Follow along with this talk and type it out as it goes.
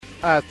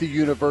at the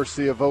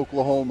University of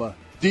Oklahoma.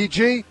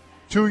 DG,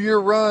 2-year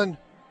run,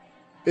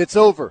 it's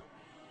over.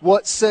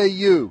 What say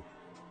you?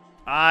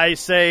 I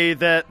say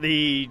that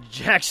the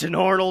Jackson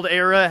Arnold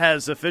era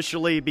has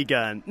officially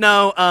begun.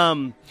 No,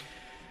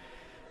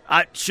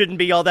 it shouldn't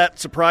be all that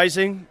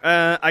surprising,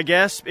 I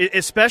guess,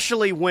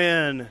 especially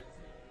when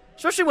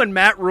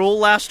Matt Rule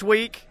last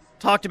week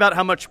talked about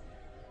how much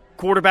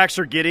quarterbacks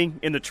are getting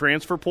in the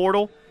transfer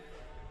portal.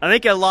 I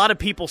think a lot of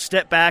people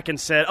stepped back and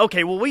said,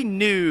 okay, well, we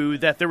knew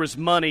that there was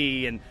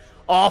money and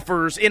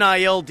offers,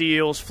 NIL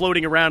deals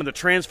floating around in the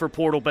transfer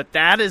portal, but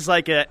that is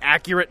like an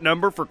accurate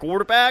number for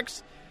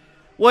quarterbacks?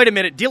 Wait a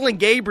minute, Dillon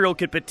Gabriel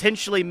could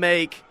potentially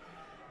make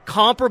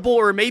comparable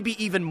or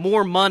maybe even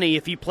more money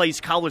if he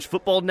plays college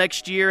football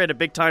next year at a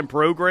big-time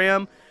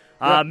program.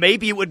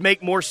 Maybe it would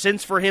make more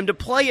sense for him to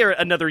play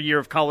another year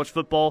of college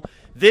football,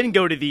 then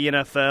go to the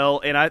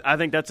NFL, and I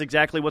think that's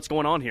exactly what's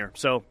going on here.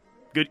 So,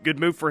 good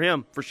move for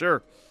him, for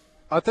sure.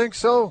 I think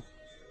so.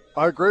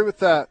 I agree with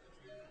that.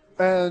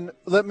 And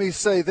let me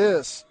say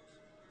this.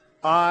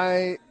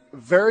 I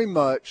very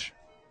much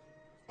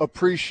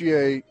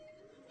appreciate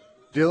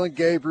Dillon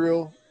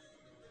Gabriel,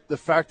 the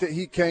fact that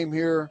he came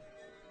here.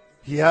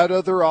 He had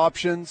other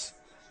options.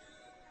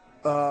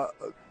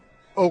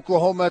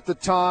 Oklahoma at the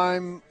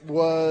time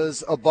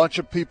was a bunch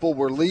of people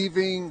were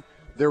leaving.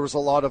 There was a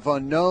lot of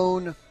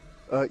unknown.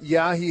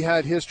 He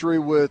had history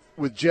with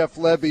Jeff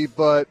Lebby,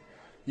 but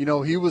you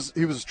know, he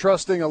was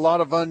trusting a lot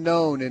of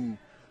unknown and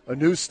a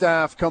new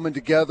staff coming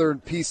together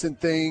and piecing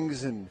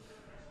things, and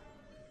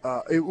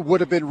it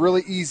would have been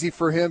really easy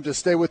for him to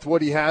stay with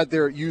what he had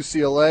there at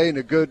UCLA and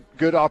a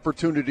good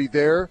opportunity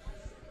there.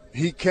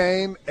 He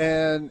came,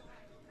 and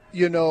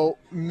you know,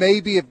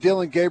 maybe if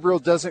Dillon Gabriel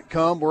doesn't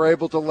come, we're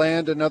able to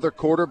land another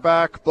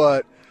quarterback,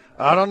 but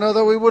I don't know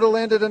that we would have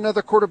landed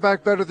another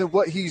quarterback better than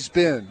what he's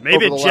been.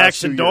 Maybe over the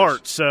Jackson last 2 Dart.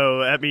 years.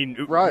 So, I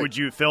mean, right. Would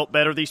you have felt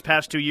better these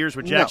past 2 years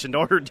with Jackson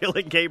Dart or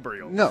Dillon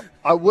Gabriel? No,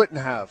 I wouldn't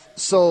have.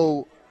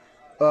 So,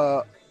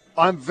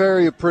 I'm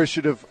very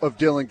appreciative of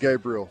Dillon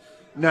Gabriel.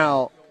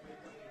 Now,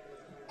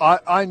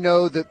 I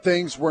know that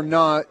things were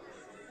not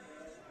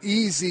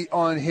easy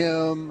on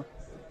him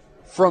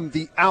from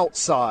the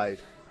outside.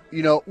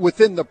 You know,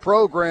 within the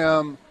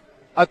program,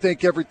 I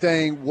think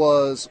everything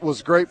was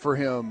great for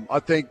him. I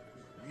think,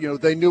 you know,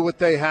 they knew what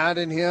they had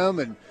in him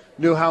and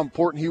knew how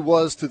important he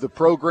was to the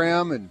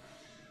program and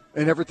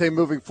everything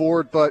moving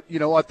forward. But, you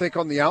know, I think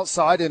on the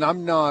outside, and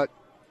I'm not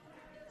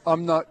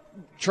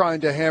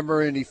trying to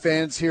hammer any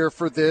fans here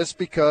for this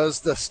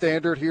because the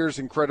standard here is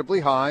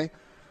incredibly high.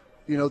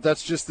 You know,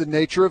 that's just the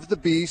nature of the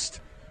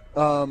beast.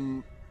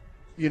 You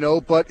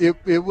know, but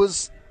it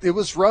was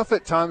rough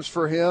at times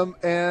for him,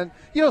 and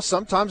you know,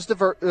 sometimes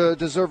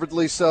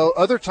deservedly so.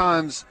 Other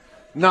times,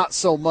 not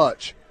so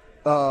much.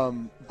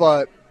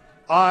 But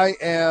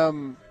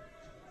I'm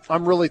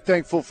really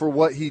thankful for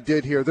what he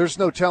did here. There's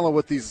no telling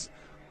what these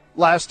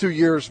last 2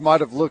 years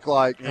might have looked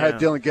like had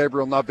Dillon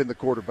Gabriel not been the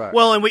quarterback.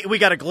 Well, and we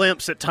got a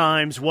glimpse at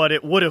times what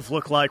it would have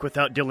looked like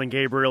without Dillon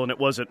Gabriel, and it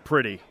wasn't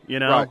pretty, you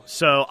know? Right.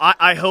 So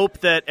I hope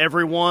that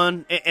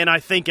everyone, and I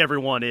think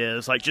everyone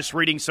is, like just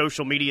reading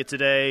social media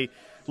today,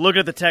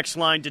 looking at the text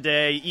line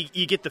today,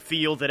 you get the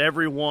feel that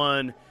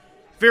everyone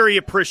very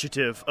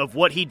appreciative of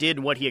what he did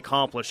and what he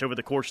accomplished over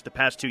the course of the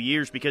past 2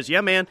 years because,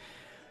 yeah, man,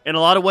 in a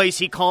lot of ways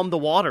he calmed the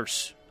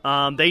waters.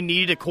 They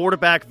needed a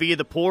quarterback via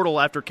the portal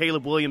after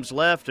Caleb Williams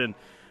left, and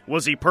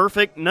was he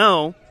perfect?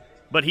 No,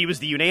 but he was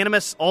the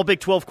unanimous All-Big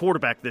 12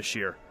 quarterback this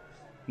year.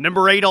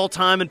 Number 8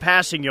 all-time in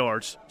passing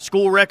yards,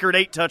 school record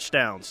 8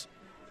 touchdowns,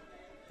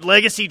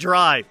 legacy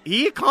drive.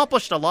 He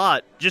accomplished a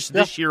lot just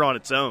this year on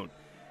its own.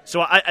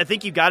 So I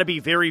think you've got to be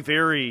very,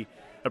 very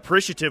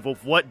appreciative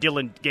of what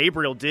Dillon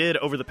Gabriel did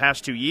over the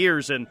past 2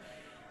 years. And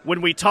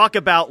when we talk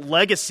about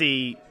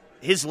legacy,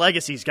 his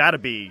legacy's got to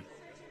be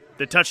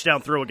the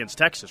touchdown throw against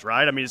Texas,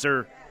 right? I mean, is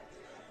there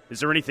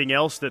anything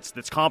else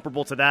that's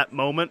comparable to that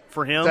moment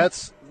for him?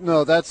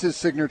 That's his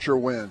signature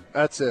win.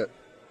 That's it.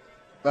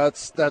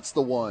 That's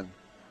the one.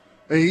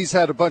 He's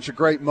had a bunch of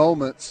great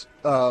moments.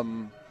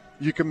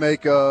 You can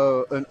make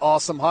an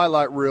awesome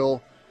highlight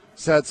reel.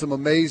 He's had some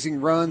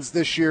amazing runs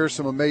this year,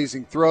 some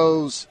amazing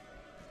throws,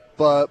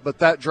 but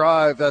that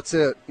drive, that's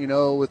it. You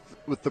know,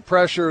 with the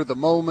pressure, the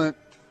moment,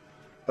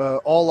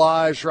 all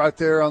eyes right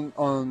there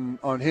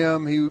on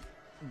him. He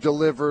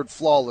delivered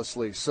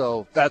flawlessly.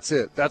 So that's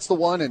it. That's the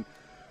one. And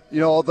you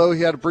know, although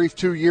he had a brief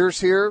 2 years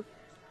here,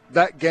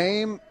 that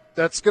game,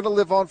 that's going to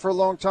live on for a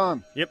long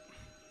time. Yep.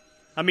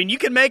 I mean, you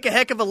can make a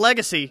heck of a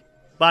legacy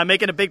by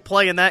making a big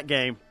play in that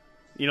game.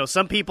 You know,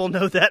 some people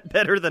know that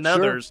better than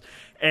others.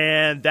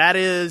 And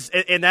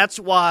that's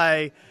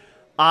why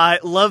I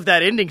love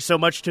that ending so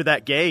much to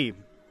that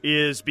game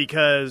is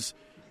because,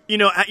 you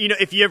know,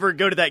 if you ever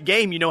go to that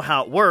game, you know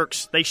how it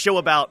works. They show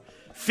about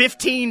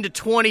 15 to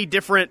 20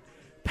 different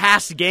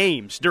past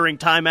games during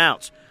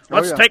timeouts.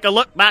 Let's take a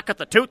look back at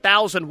the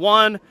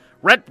 2001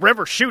 Red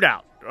River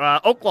Shootout.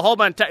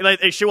 Oklahoma and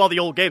they show all the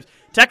old games.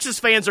 Texas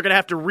fans are going to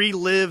have to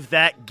relive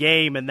that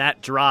game and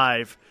that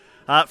drive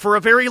for a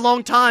very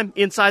long time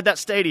inside that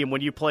stadium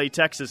when you play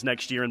Texas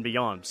next year and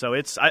beyond. So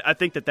I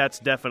think that's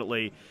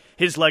definitely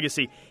his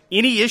legacy.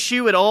 Any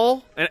issue at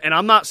all, and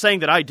I'm not saying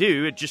that I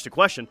do, it's just a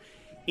question,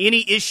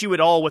 any issue at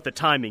all with the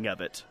timing of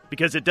it?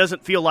 Because it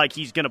doesn't feel like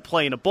he's going to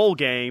play in a bowl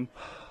game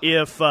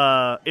if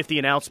the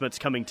announcement's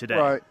coming today.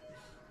 Right.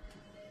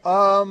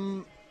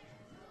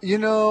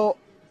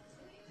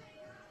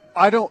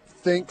 I don't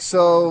think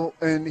so,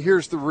 and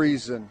here's the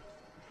reason.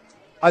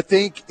 I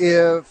think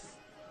if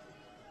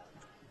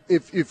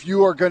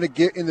you are going to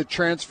get in the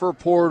transfer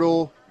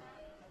portal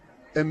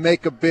and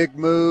make a big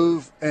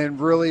move and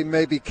really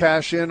maybe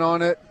cash in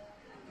on it,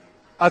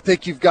 I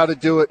think you've got to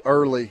do it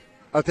early.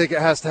 I think it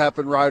has to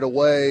happen right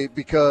away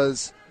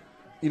because,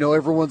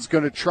 everyone's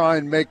going to try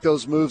and make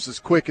those moves as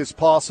quick as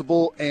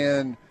possible,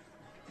 and,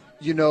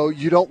 you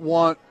don't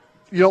want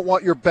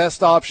your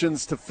best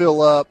options to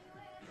fill up,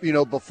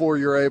 before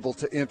you're able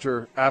to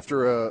enter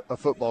after a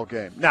football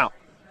game. Now,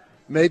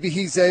 maybe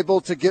he's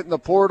able to get in the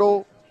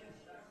portal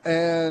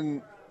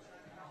and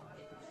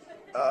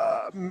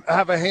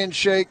have a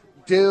handshake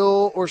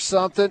deal or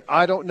something.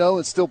 I don't know,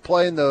 and still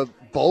play in the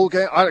bowl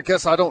game. I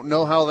guess I don't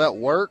know how that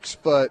works,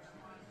 but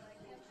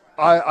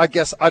I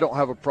guess I don't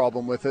have a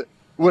problem with it.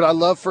 Would I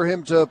love for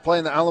him to play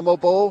in the Alamo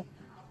Bowl?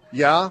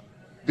 Yeah,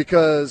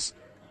 because,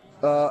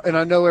 and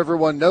I know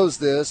everyone knows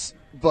this,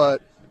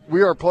 but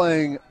we are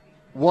playing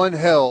one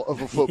hell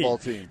of a football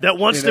team that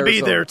wants to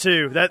Arizona. Be there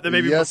too. That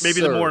maybe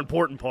the more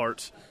important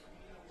parts.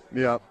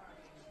 Yep.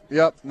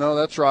 No,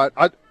 that's right.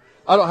 I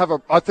don't have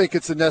I think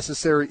it's a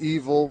necessary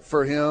evil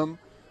for him.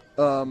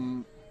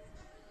 And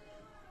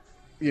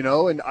we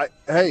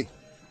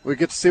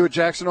get to see what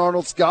Jackson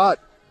Arnold's got.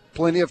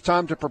 Plenty of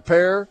time to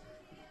prepare.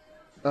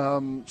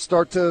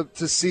 Start to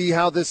see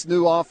how this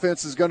new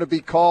offense is going to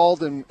be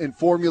called and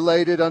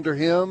formulated under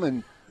him,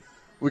 and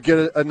we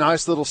get a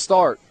nice little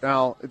start.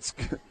 Now, it's,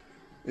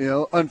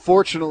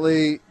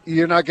 unfortunately,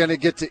 you're not going to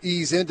get to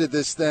ease into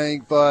this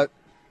thing, but,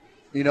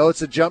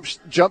 it's a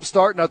jump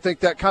start, and I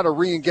think that kind of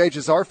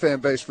re-engages our fan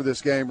base for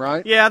this game,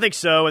 right? Yeah, I think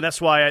so, and that's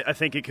why I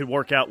think it could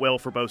work out well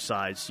for both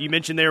sides. You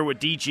mentioned there with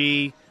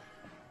DG.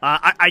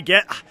 I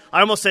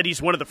almost said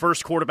he's one of the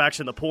first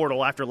quarterbacks in the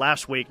portal after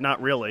last week. Not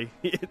really.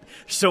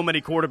 So many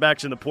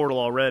quarterbacks in the portal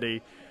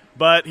already.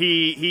 But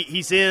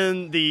he's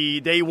in the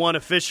day one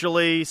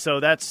officially, so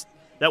that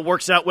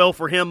works out well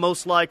for him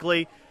most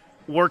likely.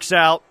 Works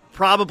out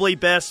probably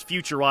best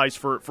future-wise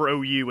for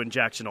OU and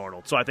Jackson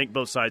Arnold. So I think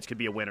both sides could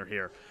be a winner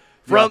here.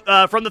 From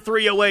the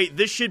 308,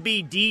 this should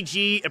be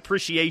DG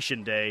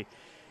Appreciation Day.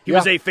 He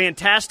was a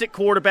fantastic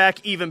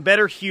quarterback, even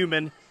better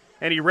human,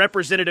 and he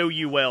represented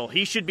OU well.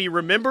 He should be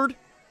remembered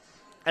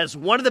as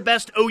one of the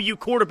best OU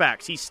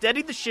quarterbacks. He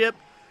steadied the ship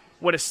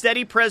when a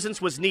steady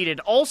presence was needed.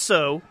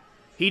 Also,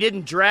 he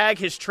didn't drag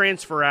his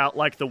transfer out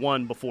like the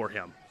one before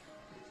him.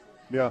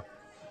 Yeah.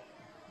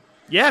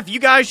 Yeah, if you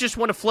guys just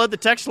want to flood the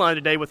text line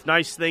today with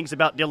nice things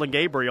about Dillon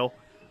Gabriel,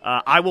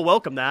 I will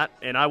welcome that,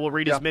 and I will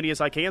read as many as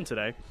I can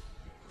today.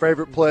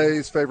 Favorite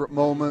plays, favorite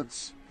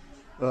moments.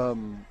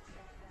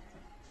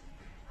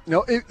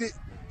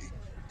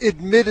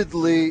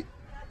 Admittedly,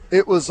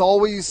 it was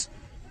always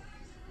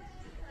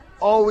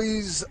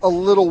a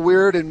little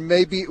weird, and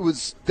maybe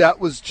that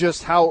was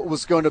just how it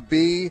was going to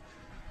be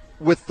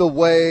with the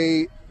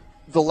way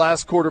the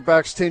last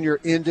quarterback's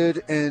tenure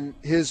ended and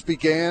his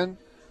began.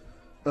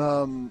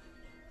 There's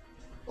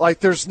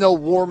no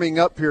warming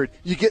up period.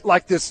 You get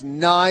like this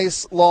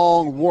nice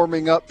long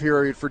warming up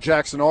period for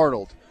Jackson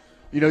Arnold.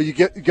 You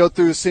go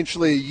through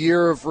essentially a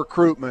year of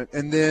recruitment,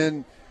 and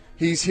then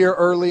he's here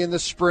early in the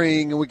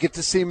spring, and we get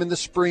to see him in the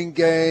spring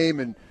game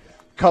and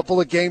a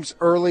couple of games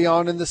early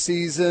on in the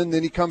season.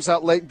 Then he comes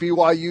out late in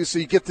BYU, so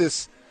you get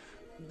this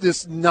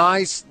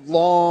nice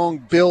long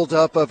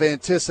buildup of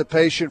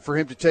anticipation for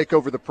him to take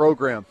over the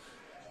program.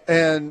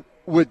 And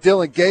with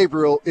Dillon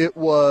Gabriel, it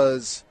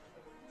was,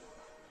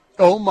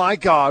 oh my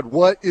God,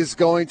 what is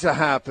going to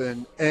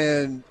happen?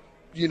 And,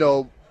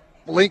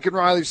 Lincoln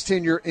Riley's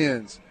tenure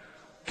ends.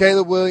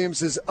 Caleb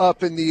Williams is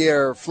up in the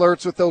air,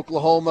 flirts with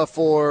Oklahoma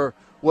for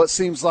what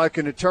seems like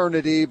an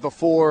eternity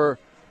before,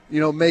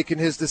 making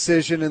his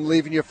decision and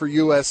leaving you for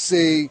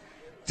USC.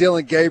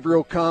 Dillon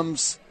Gabriel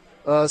comes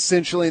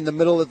essentially in the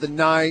middle of the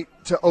night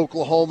to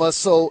Oklahoma.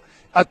 So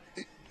I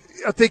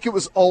think it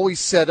was always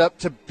set up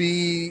to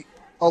be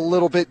a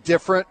little bit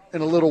different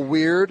and a little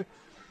weird.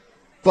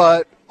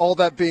 But all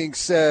that being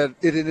said,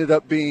 it ended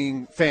up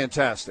being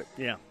fantastic.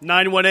 Yeah.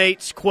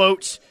 918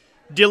 quotes,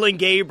 Dillon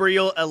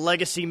Gabriel, a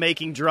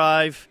legacy-making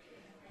drive.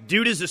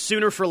 Dude is a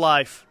Sooner for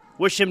life.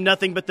 Wish him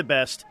nothing but the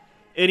best.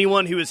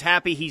 Anyone who is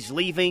happy he's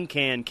leaving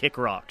can kick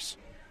rocks.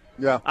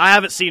 Yeah. I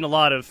haven't seen a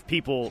lot of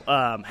people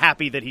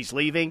happy that he's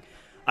leaving.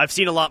 I've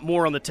seen a lot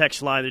more on the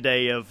text line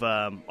today of,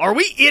 are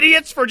we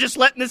idiots for just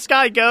letting this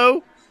guy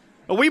go?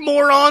 Are we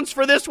morons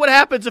for this? What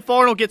happens if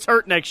Arnold gets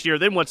hurt next year?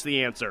 Then what's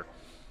the answer?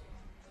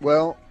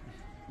 Well,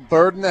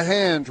 bird in the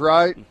hand,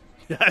 right?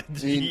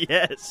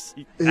 Yes,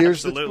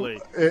 absolutely.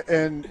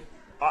 And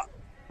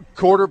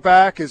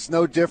quarterback is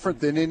no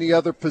different than any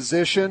other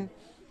position.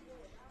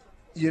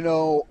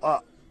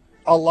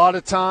 a lot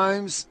of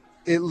times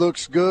it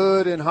looks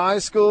good in high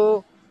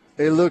school.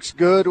 It looks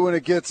good when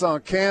it gets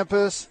on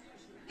campus.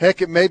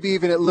 Heck, maybe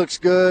even it looks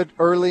good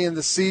early in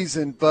the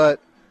season, but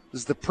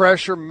as the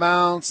pressure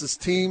mounts, as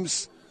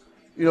teams,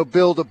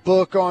 build a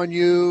book on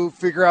you,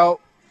 figure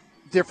out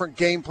different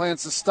game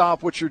plans to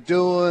stop what you're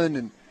doing,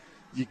 and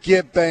you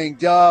get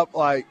banged up,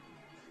 like,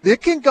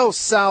 it can go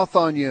south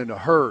on you in a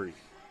hurry.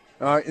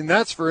 And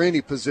that's for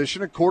any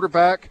position. A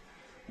quarterback,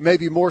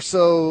 maybe more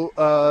so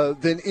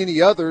than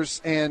any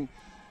others. And,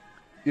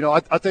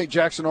 I think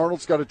Jackson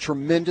Arnold's got a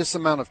tremendous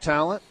amount of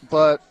talent,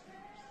 but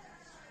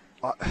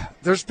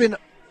there's been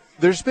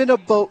a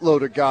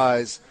boatload of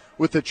guys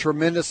with a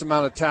tremendous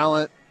amount of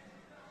talent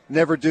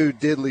never do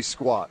diddly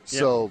squat. Yep.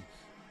 So,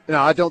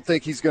 I don't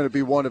think he's going to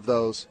be one of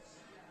those.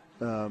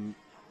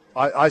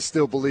 I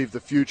still believe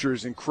the future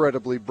is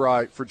incredibly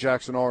bright for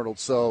Jackson Arnold.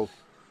 So,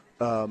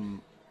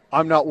 I'm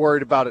not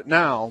worried about it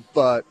now,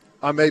 but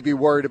I may be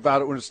worried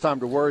about it when it's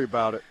time to worry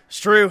about it. It's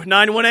true.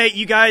 918,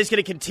 you guys going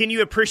to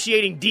continue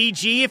appreciating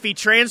DG if he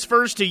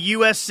transfers to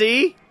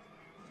USC?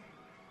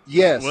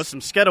 Yes. Well,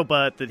 some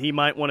scuttlebutt that he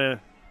might want to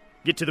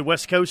get to the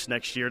West Coast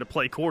next year to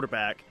play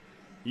quarterback.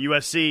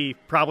 USC,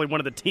 probably one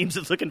of the teams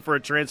that's looking for a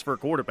transfer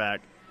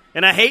quarterback.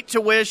 And I hate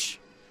to wish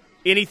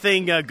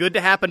anything good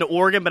to happen to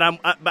Oregon, but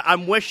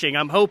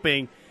I'm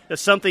hoping that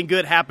something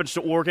good happens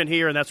to Oregon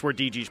here, and that's where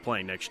DG's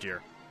playing next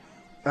year.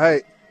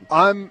 Hey,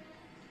 I've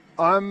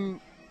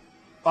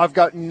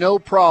got no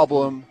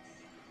problem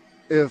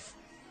if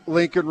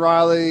Lincoln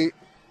Riley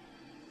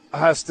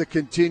has to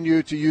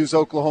continue to use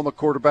Oklahoma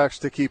quarterbacks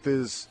to keep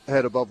his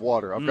head above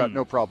water. I've got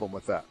no problem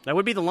with that. That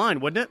would be the line,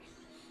 wouldn't it?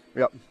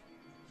 Yep.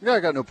 Yeah, I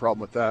got no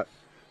problem with that.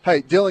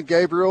 Hey, Dylan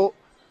Gabriel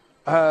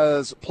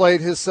has played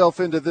himself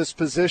into this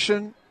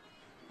position.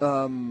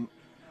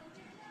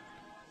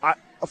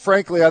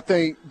 Frankly, I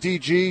think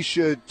DG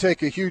should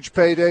take a huge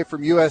payday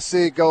from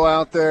USC, go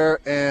out there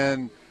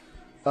and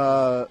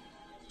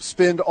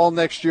spend all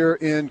next year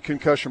in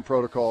concussion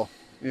protocol,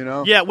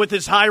 Yeah, with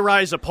his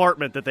high-rise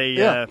apartment that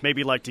they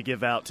maybe like to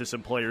give out to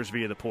some players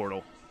via the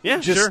portal. Yeah,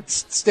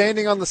 just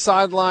standing on the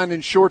sideline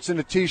in shorts and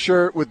a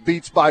T-shirt with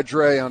Beats by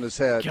Dre on his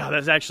head. God,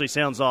 that actually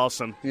sounds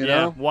awesome.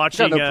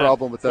 Watching, got no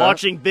problem with that.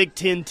 Watching Big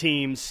Ten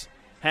teams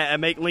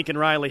make Lincoln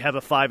Riley have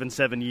a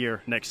 5-7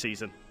 year next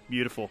season.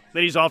 Beautiful.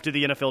 Then he's off to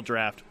the NFL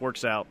draft.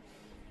 Works out.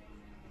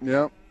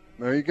 Yeah,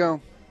 there you go.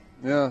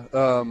 Yeah.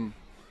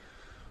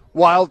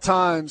 Wild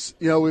times.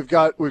 We've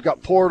got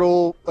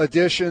portal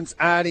additions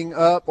adding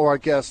up, or I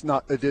guess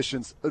not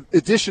additions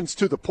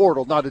to the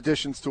portal, not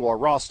additions to our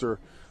roster.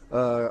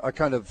 I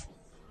kind of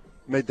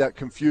made that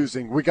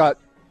confusing. We got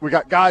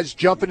guys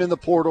jumping in the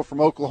portal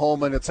from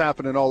Oklahoma, and it's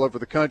happening all over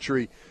the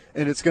country,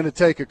 and it's going to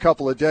take a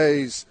couple of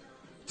days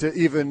to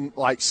even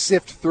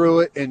sift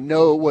through it and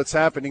know what's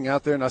happening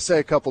out there. And I say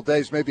a couple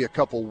days, maybe a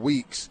couple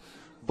weeks,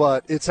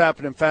 but it's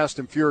happening fast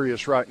and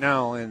furious right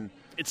now, and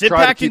it's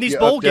impacting these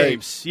bowl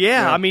games.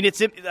 Yeah, I mean,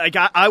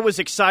 I was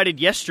excited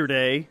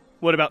yesterday.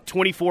 About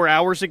 24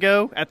 hours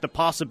ago, at the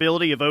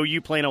possibility of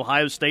OU playing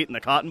Ohio State in the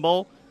Cotton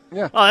Bowl.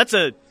 Yeah, it's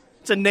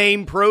a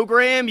name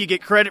program. You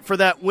get credit for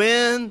that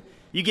win.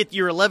 You get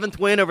your 11th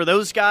win over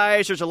those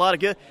guys. There's a lot of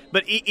good.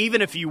 But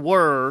even if you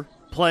were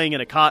playing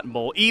in a Cotton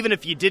Bowl, even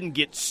if you didn't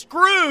get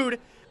screwed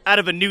out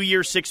of a New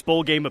Year's Six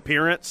bowl game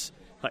appearance,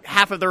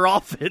 half of their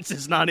offense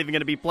is not even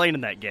going to be playing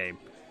in that game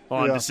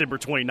on December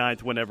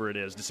 29th, whenever it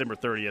is, December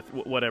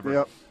 30th,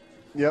 whatever.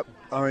 Yep.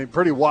 I mean,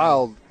 pretty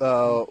wild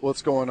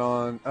what's going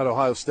on at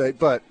Ohio State,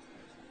 but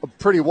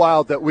pretty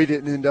wild that we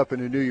didn't end up in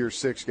a New Year's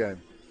Six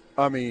game.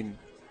 I mean,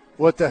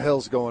 what the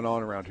hell's going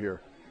on around here?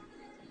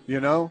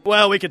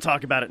 Well, we could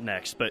talk about it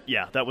next, but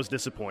yeah, that was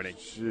disappointing.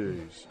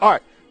 Jeez. All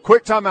right,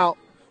 quick timeout.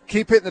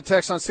 Keep hitting the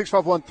text on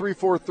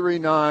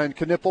 651-3439,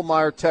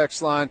 Knippelmeyer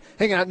text line.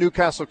 Hanging out at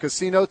Newcastle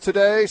Casino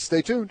today.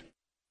 Stay tuned.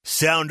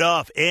 Sound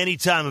off any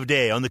time of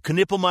day on the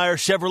Knippelmeyer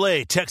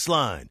Chevrolet text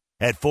line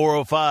at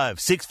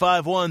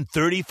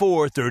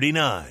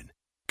 405-651-3439.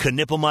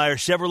 Knippelmeyer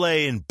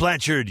Chevrolet in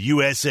Blanchard,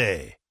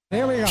 USA.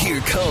 Here we go. Here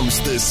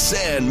comes the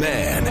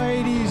Sandman.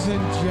 Ladies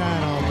and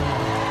gentlemen.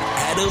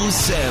 Adam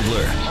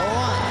Sandler.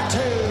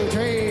 1, 2,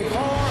 3, 4.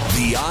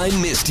 The I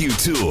Missed You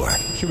Tour.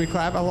 Should we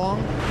clap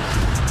along?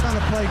 It's on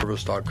the play.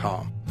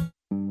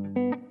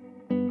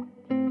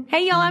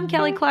 Hey y'all, I'm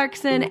Kelly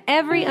Clarkson.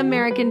 Every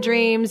American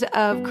dreams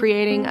of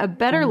creating a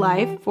better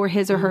life for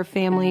his or her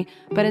family,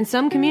 but in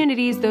some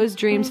communities, those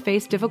dreams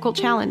face difficult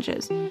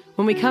challenges.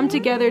 When we come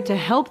together to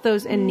help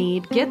those in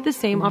need get the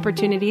same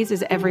opportunities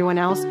as everyone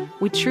else,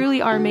 we truly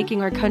are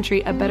making our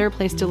country a better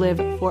place to live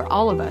for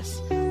all of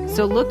us.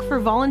 So look for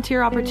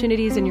volunteer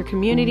opportunities in your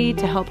community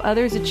to help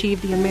others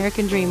achieve the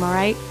American dream, all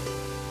right?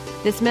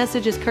 This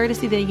message is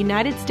courtesy of the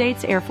United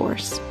States Air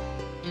Force.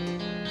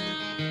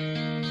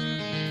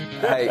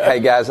 Hey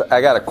guys, I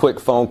got a quick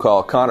phone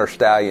call. Connor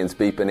Stallion's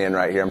beeping in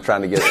right here. I'm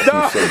trying to get a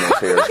few signals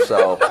here,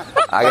 so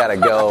I got to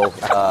go.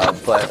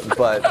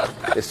 But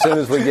as soon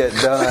as we get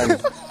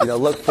done,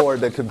 look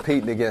forward to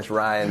competing against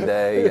Ryan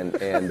Day,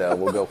 and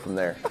we'll go from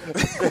there.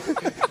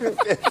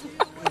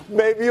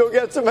 maybe you'll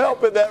get some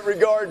help in that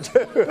regard,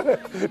 too.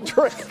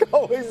 Drake,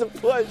 always a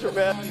pleasure,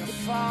 man.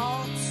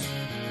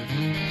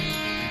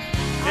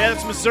 Yeah,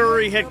 that's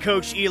Missouri head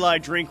coach Eli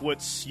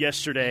Drinkwitz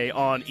yesterday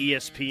on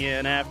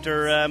ESPN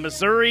after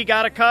Missouri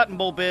got a Cotton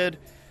Bowl bid.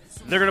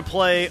 They're going to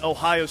play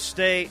Ohio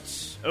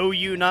State,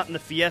 OU not in the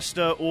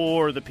Fiesta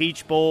or the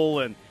Peach Bowl,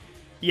 and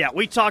yeah,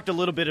 we talked a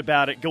little bit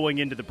about it going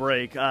into the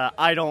break.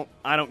 I don't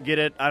get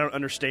it. I don't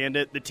understand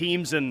it. The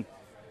teams in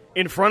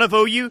front of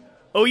OU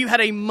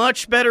had a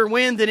much better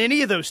win than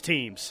any of those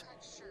teams.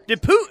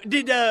 Did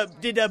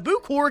Boo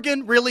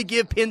Corrigan really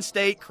give Penn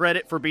State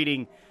credit for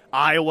beating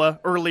Iowa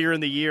earlier in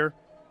the year?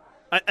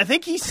 I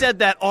think he said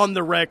that on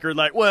the record,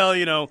 like,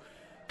 well,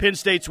 Penn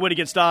State's win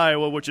against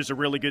Iowa, which is a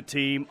really good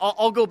team.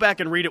 I'll go back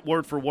and read it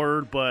word for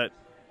word, but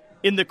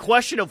in the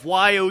question of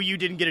why OU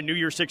didn't get a New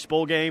Year's Six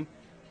bowl game,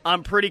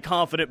 I'm pretty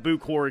confident Boo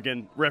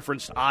Corrigan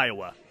referenced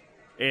Iowa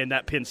and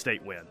that Penn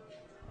State win.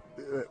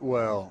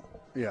 Well,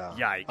 yeah.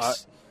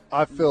 Yikes.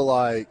 I feel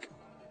like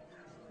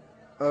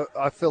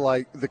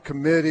the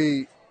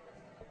committee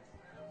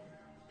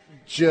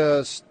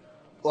just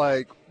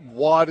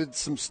wadded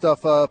some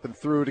stuff up and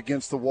threw it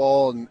against the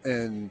wall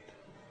and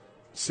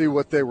see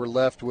what they were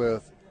left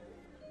with.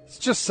 It's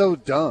just so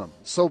dumb,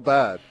 so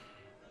bad.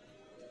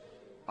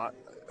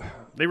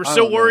 They were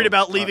so worried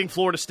about leaving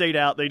Florida State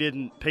out, they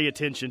didn't pay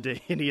attention to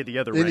any of the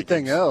other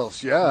anything rankings.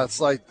 Else. Yeah, it's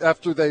like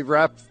after they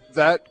wrapped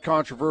that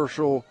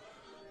controversial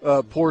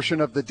portion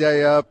of the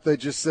day up, they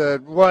just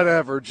said,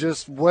 whatever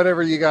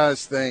you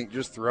guys think,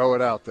 just throw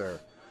it out there.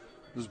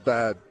 It was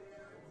bad.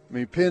 I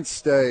mean, Penn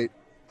State,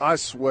 I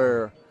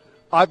swear,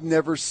 I've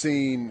never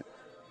seen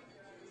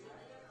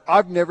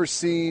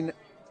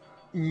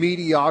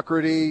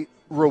mediocrity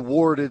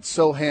rewarded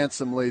so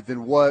handsomely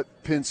than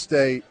what Penn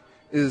State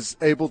is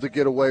able to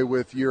get away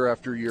with year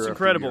after year. It's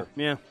incredible,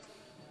 yeah.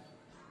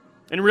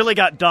 And really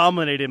got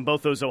dominated in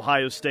both those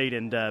Ohio State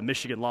and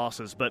Michigan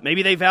losses. But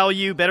maybe they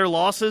value better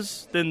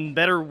losses than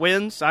better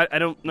wins. I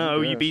don't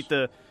know. You beat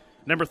the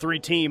number 3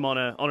 team on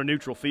a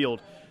neutral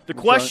field. The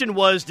question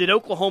was, did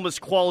Oklahoma's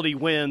quality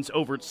wins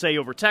over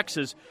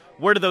Texas,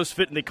 where do those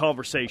fit in the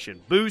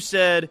conversation? Boo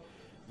said,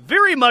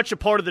 very much a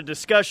part of the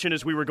discussion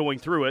as we were going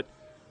through it.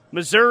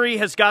 Missouri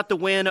has got the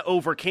win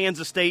over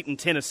Kansas State and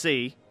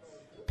Tennessee.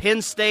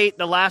 Penn State,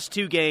 the last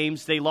 2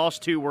 games they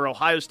lost to were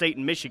Ohio State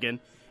and Michigan,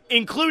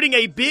 including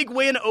a big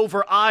win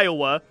over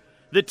Iowa,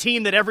 the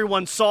team that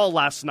everyone saw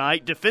last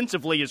night.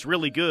 Defensively is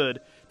really good.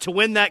 To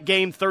win that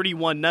game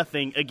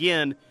 31-0,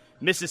 again,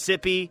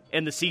 Mississippi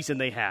and the season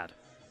they had.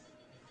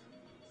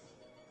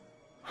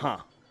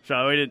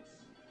 So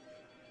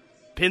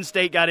Penn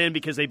State got in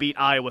because they beat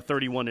Iowa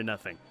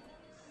 31-0.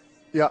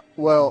 Yeah,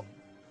 well,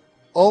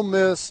 Ole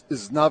Miss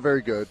is not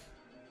very good.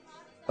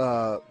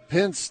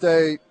 Penn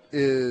State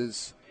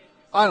is,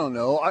 I don't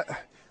know.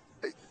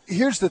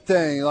 Here's the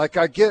thing.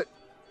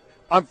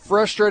 I'm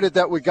frustrated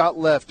that we got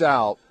left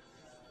out.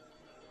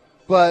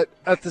 But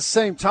at the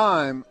same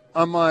time,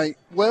 I'm like,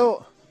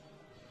 well,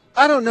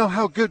 I don't know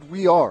how good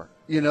we are.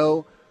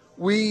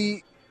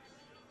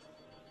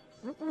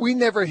 We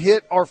never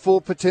hit our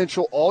full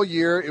potential all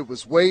year. It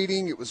was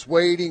waiting. It was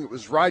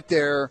right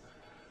there.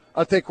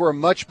 I think we're a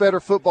much better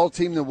football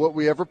team than what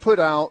we ever put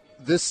out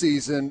this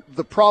season.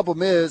 The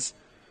problem is,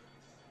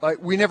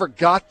 we never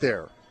got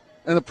there.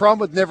 And the problem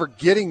with never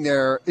getting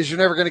there is you're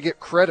never going to get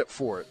credit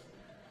for it.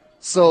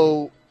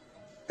 So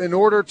in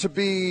order to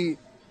be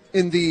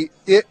in the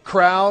it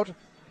crowd,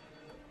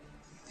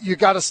 you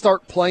got to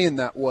start playing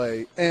that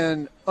way.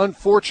 And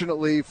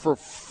unfortunately, for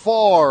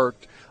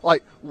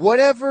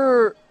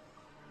whatever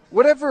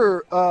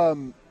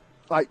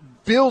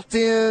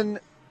built-in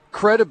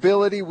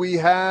credibility we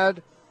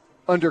had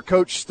under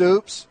Coach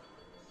Stoops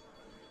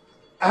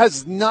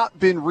has not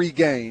been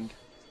regained,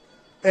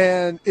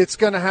 and it's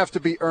going to have to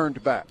be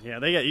earned back. Yeah,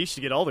 they used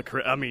to get all the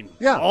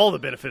all the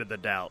benefit of the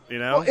doubt,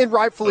 Well, and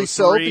rightfully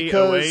so,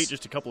 because 08,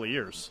 just a couple of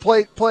years.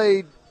 Played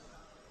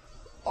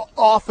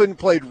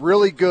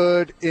really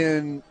good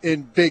in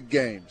big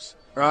games,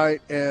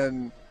 right?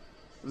 And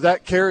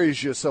that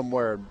carries you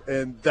somewhere,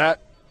 and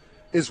that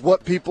is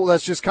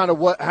that's just kind of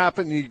what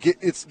happened.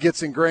 It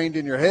gets ingrained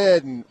in your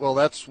head, and well,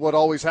 that's what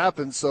always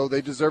happens. So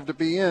they deserve to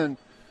be in,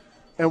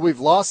 and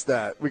we've lost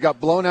that. We got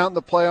blown out in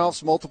the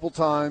playoffs multiple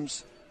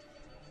times.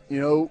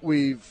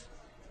 We've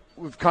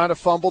kind of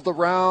fumbled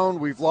around.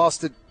 We've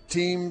lost to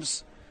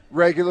teams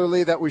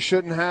regularly that we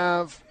shouldn't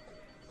have.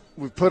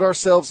 We've put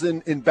ourselves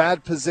in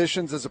bad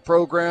positions as a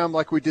program,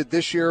 like we did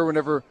this year.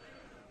 Whenever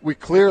we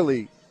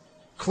clearly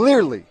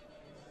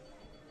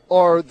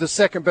are the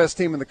second best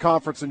team in the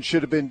conference and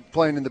should have been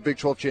playing in the Big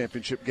 12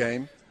 championship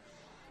game.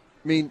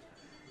 I mean,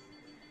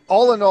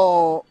 all in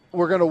all,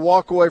 we're going to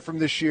walk away from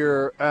this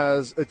year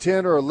as a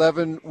 10 or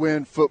 11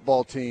 win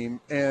football team,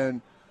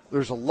 and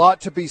there's a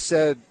lot to be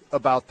said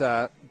about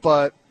that.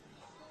 But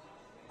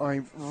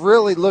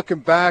really looking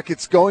back,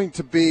 it's going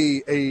to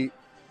be an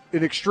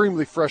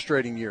extremely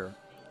frustrating year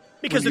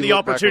because of the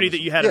opportunity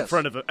that you had in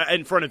front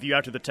of you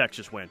after the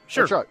Texas win.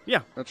 Sure, that's right.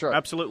 Yeah, that's right.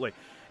 Absolutely.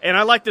 And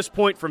I like this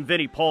point from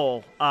Vinnie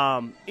Paul.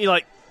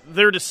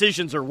 Their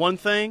decisions are one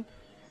thing,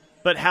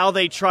 but how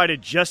they try to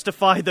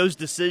justify those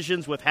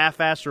decisions with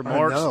half-assed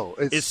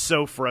remarks is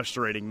so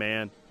frustrating,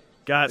 man.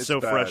 God, it's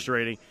so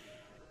frustrating.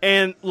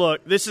 And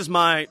look, it's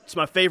my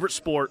favorite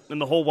sport in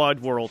the whole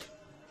wide world,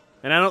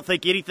 and I don't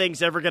think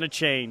anything's ever going to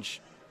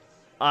change.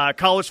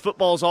 College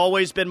football has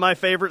always been my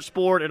favorite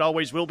sport. It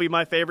always will be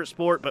my favorite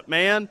sport. But,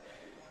 man,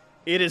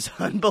 it is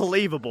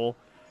unbelievable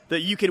that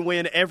you can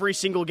win every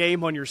single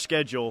game on your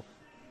schedule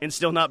and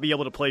still not be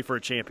able to play for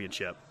a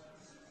championship.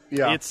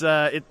 Yeah.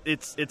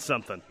 It's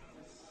something.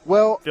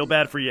 Well, feel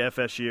bad for you,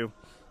 FSU.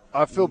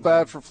 I feel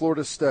bad for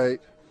Florida State.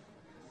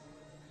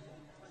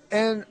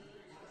 And,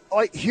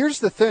 here's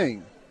the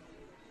thing.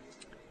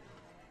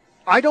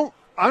 I don't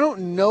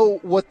know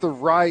what the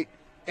right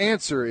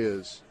answer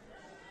is.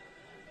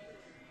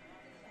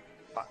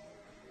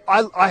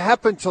 I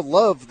happen to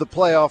love the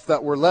playoff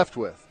that we're left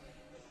with.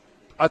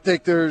 I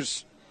think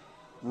there's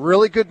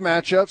really good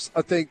matchups.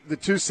 I think the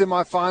two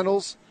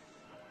semifinals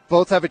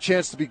both have a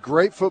chance to be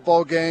great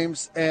football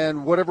games,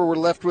 and whatever we're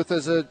left with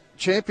as a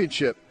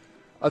championship,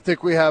 I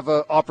think we have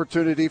an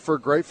opportunity for a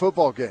great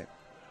football game.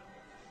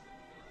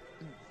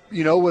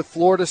 With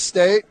Florida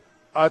State,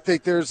 I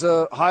think there's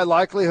a high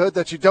likelihood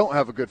that you don't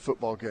have a good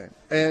football game.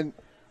 And,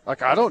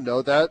 I don't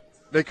know that.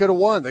 They could have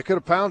won. They could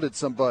have pounded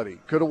somebody.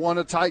 Could have won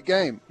a tight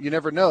game. You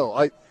never know.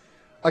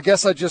 I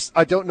guess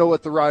I don't know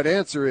what the right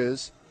answer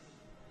is.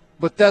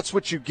 But that's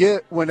what you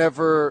get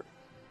whenever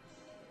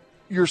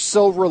you're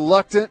so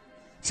reluctant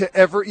to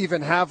ever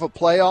even have a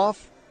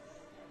playoff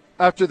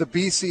after the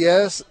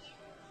BCS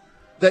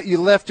that you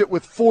left it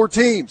with 4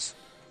 teams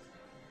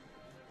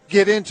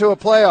get into a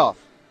playoff,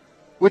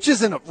 which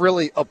isn't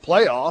really a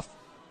playoff.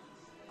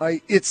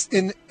 It's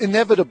an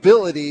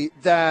inevitability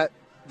that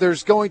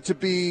there's going to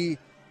be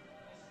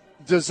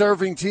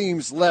deserving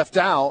teams left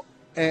out,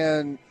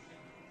 and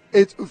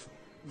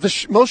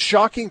the most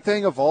shocking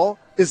thing of all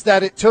is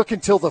that it took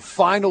until the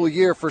final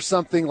year for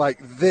something like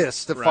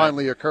this to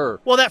finally occur.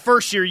 Well, that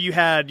first year you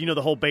had,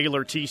 the whole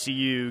Baylor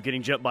TCU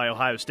getting jumped by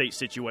Ohio State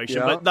situation,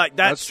 but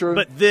that's true.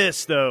 But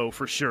this, though,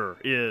 for sure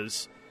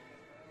is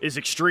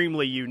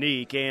extremely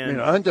unique, and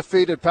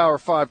undefeated Power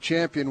 5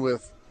 champion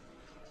with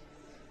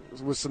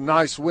some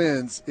nice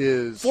wins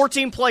is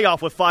 14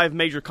 playoff with 5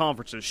 major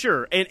conferences,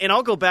 sure. And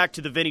I'll go back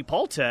to the Vinnie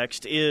Paul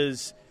text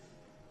is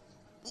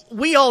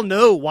we all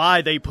know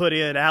why they put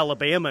in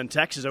Alabama and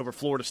Texas over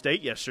Florida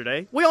State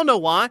yesterday. We all know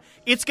why.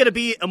 It's going to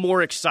be a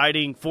more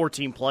exciting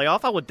 14 playoff.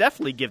 I would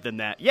definitely give them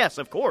that. Yes,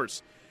 of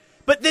course.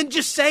 But then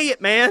just say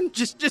it, man.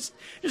 Just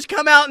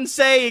come out and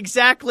say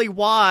exactly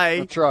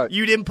why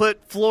you didn't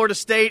put Florida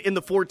State in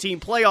the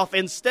 14 playoff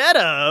instead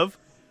of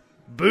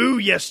boo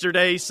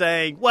yesterday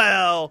saying,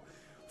 well,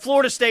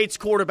 Florida State's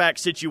quarterback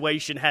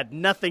situation had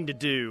nothing to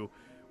do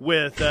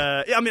with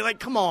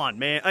come on,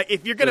 man.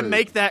 If you're going to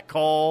make that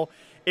call,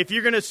 if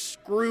you're going to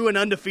screw an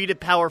undefeated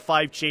Power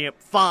 5 champ,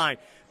 fine.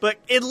 But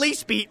at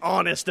least be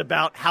honest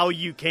about how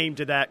you came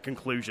to that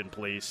conclusion,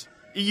 please.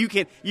 You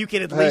can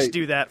at least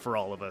do that for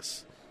all of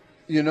us.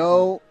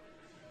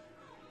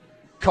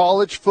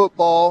 College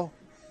football,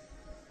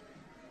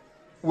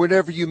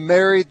 whenever you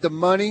married the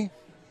money,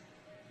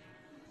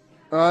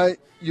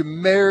 you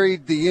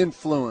married the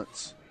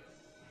influence.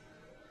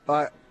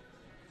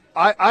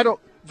 I don't.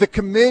 The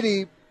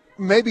committee,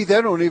 maybe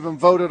they don't even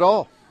vote at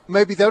all.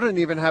 Maybe they don't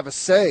even have a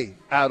say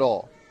at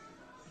all.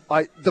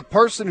 The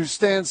person who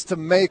stands to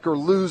make or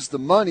lose the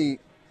money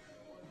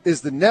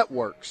is the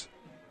networks,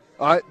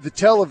 the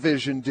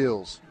television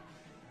deals.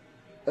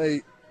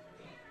 A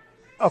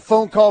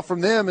phone call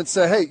from them and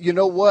say, hey, you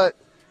know what?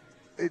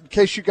 In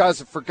case you guys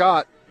have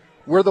forgot,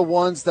 we're the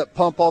ones that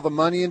pump all the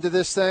money into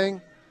this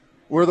thing.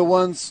 We're the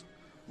ones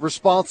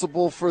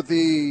responsible for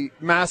the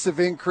massive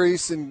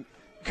increase in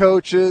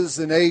coaches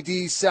and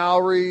AD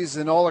salaries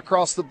and all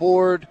across the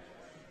board.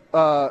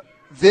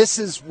 This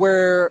is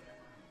where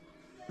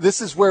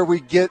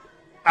we get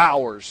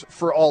ours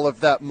for all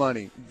of that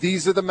money.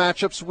 These are the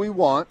matchups we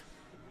want.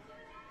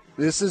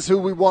 This is who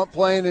we want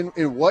playing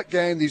in what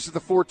game. These are the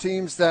 4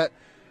 teams that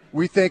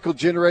we think will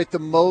generate the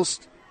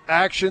most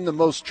action, the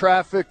most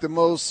traffic, the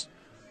most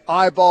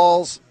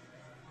eyeballs.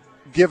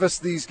 Give us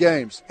these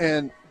games.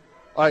 And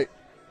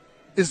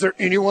is there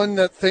anyone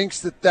that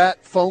thinks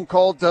that phone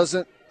call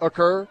doesn't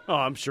occur? Oh,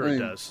 I'm sure it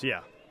does. Yeah,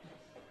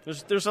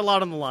 there's a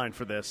lot on the line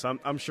for this.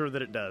 I'm sure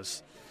that it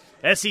does.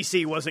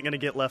 SEC wasn't going to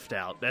get left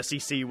out.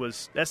 SEC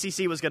was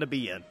going to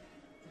be in,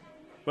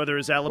 whether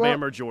it's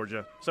Alabama or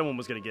Georgia. Someone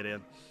was going to get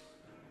in.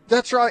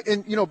 That's right.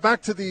 And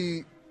back to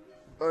the,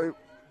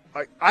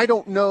 I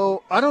don't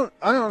know. I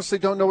honestly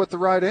don't know what the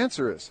right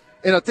answer is.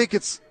 And I think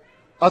it's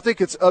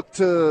up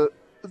to.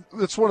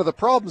 It's one of the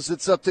problems.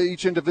 It's up to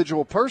each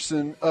individual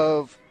person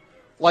of.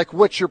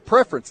 What's your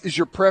preference? Is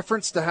your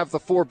preference to have the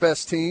 4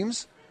 best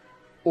teams,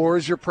 or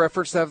is your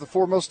preference to have the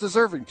 4 most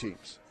deserving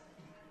teams?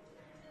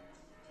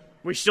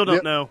 We still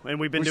don't know, and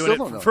we've been doing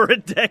it for a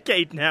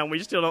decade now, and we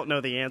still don't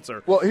know the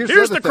answer. Well,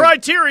 here's the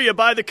criteria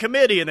by the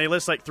committee, and they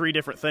list 3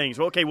 different things.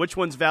 Well, okay, which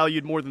one's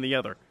valued more than the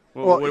other?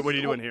 What are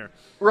you doing here?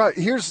 Right.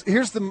 Here's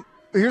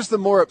the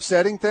more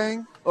upsetting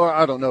thing, or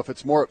I don't know if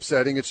it's more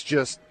upsetting. It's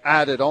just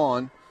added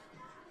on.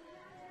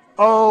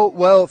 oh,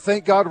 well,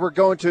 thank God we're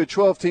going to a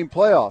 12-team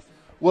playoff.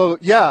 Well,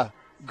 yeah,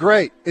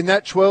 great. In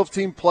that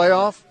 12-team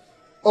playoff,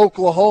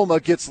 Oklahoma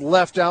gets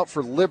left out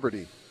for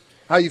Liberty.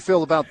 How you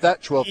feel about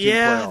that 12-team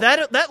playoff?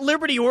 Yeah, that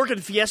Liberty-Oregon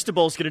Fiesta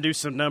Bowl is going to do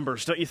some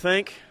numbers, don't you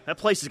think? That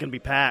place is going to be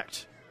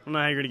packed. I don't know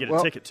how you're going to get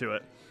a ticket to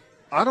it.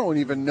 I don't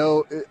even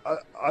know.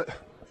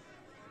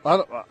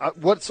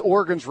 What's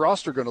Oregon's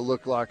roster going to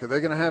look like? Are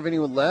they going to have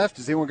anyone left?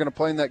 Is anyone going to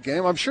play in that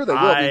game? I'm sure they will.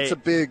 I mean, it's a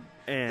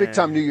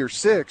big-time New Year's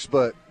Six,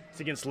 but it's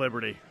against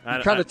Liberty.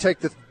 You kind of take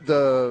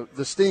the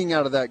sting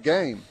out of that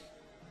game.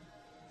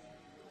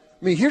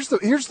 I mean, here's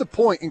the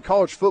point in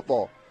college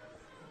football,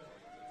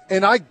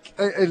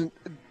 and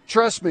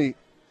trust me,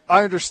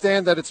 I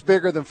understand that it's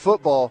bigger than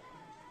football.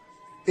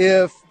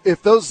 If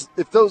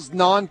those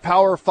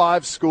non-Power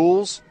 5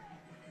 schools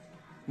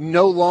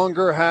no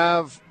longer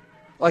have,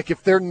 like,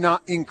 if they're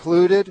not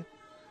included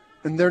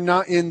and they're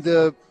not in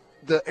the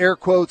air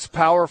quotes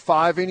Power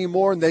 5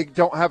 anymore, and they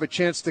don't have a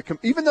chance to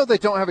even though they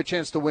don't have a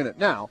chance to win it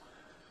now,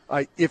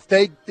 if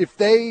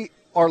they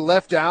are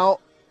left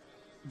out,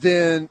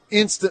 then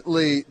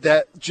instantly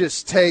that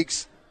just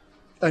takes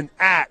an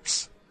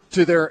axe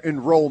to their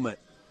enrollment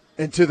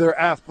and to their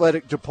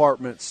athletic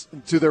departments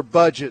and to their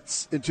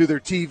budgets and to their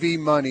TV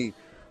money.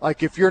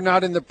 Like, if you're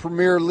not in the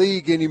Premier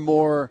League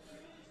anymore,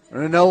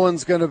 no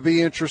one's going to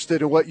be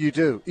interested in what you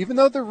do, even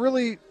though they're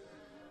really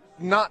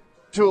not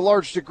to a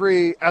large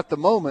degree at the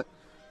moment.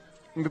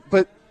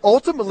 But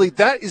ultimately,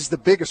 that is the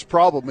biggest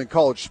problem in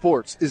college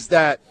sports, is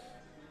that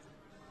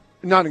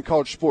not in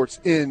college sports,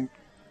 in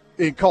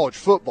college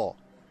football,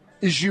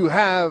 is you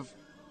have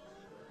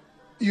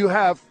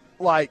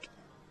like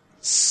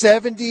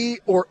 70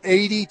 or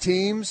 80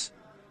 teams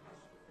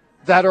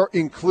that are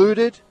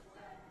included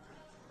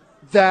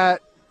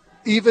that,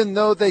 even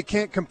though they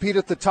can't compete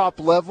at the top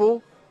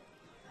level,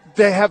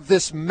 they have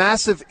this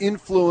massive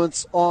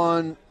influence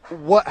on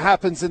what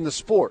happens in the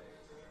sport,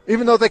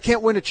 even though they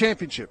can't win a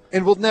championship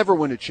and will never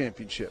win a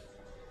championship.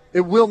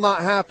 It will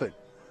not happen.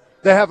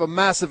 They have a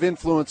massive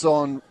influence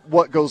on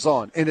what goes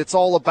on, and it's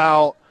all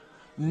about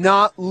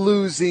not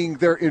losing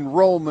their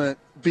enrollment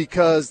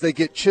because they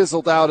get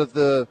chiseled out of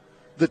the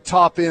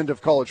top end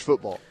of college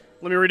football.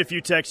 Let me read a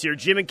few texts here.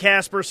 Jim and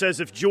Casper says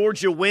if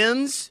Georgia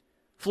wins,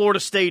 Florida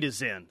State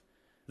is in.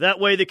 That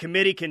way the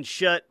committee can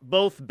shut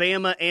both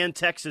Bama and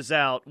Texas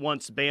out.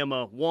 Once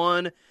Bama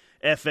won,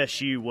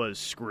 FSU was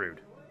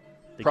screwed.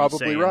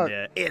 Probably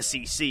right.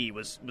 SEC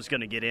was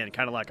going to get in,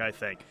 kind of like I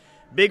think.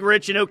 Big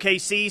Rich in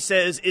OKC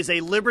says, is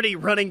a Liberty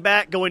running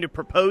back going to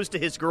propose to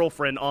his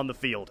girlfriend on the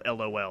field?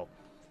 LOL.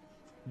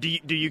 Do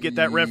you get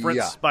that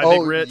reference by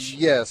Big Rich?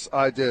 Yes,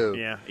 I do.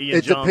 Yeah,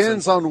 It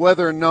depends on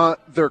whether or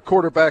not their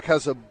quarterback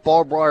has a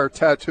barbed wire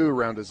tattoo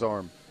around his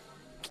arm.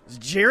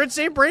 Jared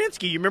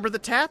Zambransky, you remember the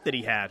tat that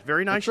he had.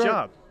 Very nice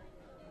job.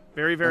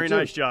 Very, very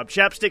nice job.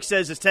 Chapstick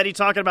says, is Teddy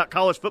talking about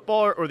college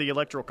football or the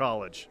Electoral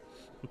College?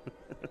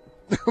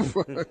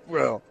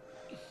 Well,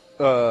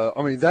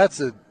 I mean, that's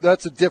a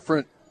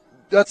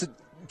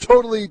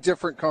totally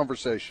different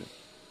conversation.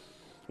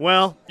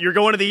 Well, you're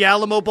going to the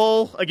Alamo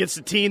Bowl against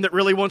a team that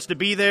really wants to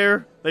be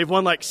there. They've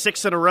won like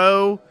 6 in a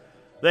row.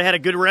 They had a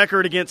good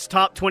record against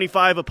top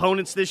 25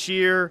 opponents this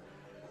year.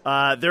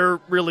 They're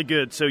really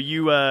good. So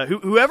you,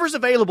 whoever's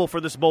available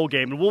for this bowl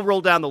game, and we'll roll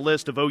down the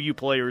list of OU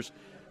players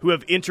who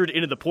have entered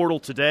into the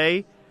portal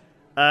today.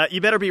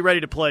 You better be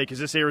ready to play because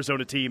this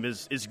Arizona team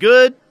is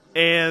good,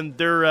 and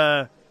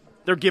their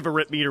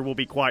give-a-rip meter will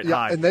be quite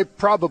high. And they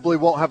probably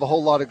won't have a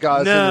whole lot of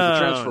guys into the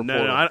transfer portal.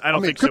 No, I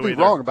don't think so either. Could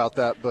be wrong about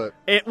that, but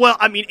well,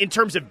 I mean, in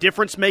terms of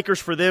difference makers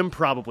for them,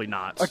 probably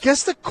not. I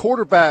guess the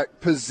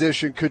quarterback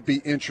position could be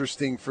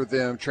interesting for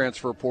them,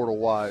 transfer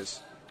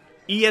portal-wise.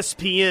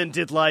 ESPN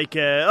did like,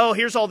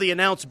 here's all the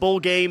announced bowl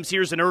games.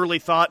 Here's an early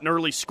thought, an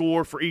early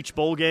score for each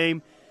bowl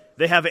game.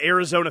 They have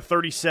Arizona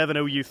 37,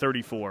 OU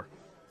 34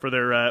 for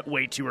their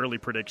way too early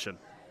prediction.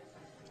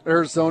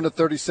 Arizona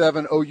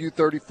 37, OU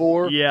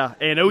 34. Yeah,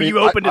 and OU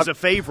opened as a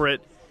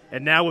favorite,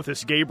 and now with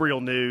this Gabriel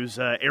news,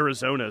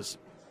 Arizona's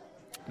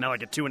now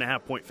like a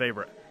 2.5-point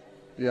favorite.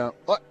 Yeah,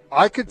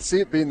 I could see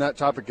it being that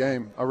type of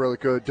game. I really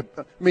could.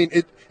 I mean,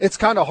 it's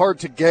kind of hard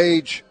to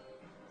gauge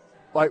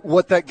like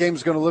what that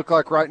game's going to look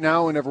like right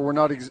now whenever we're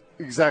not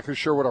exactly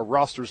sure what our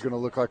roster is going to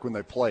look like when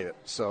they play it.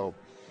 So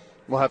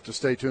we'll have to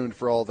stay tuned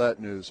for all that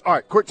news. All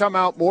right, quick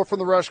timeout. More from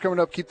The Rush coming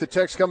up. Keep the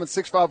text coming,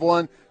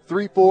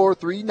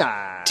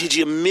 651-3439. Did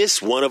you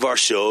miss one of our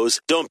shows?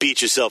 Don't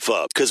beat yourself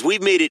up, because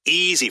we've made it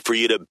easy for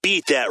you to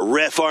beat that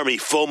Ref Army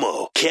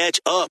FOMO.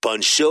 Catch up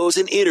on shows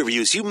and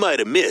interviews you might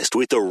have missed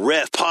with the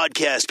Ref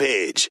podcast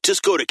page.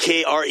 Just go to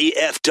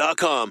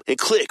KREF.com and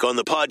click on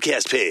the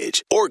podcast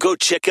page. Or go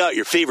check out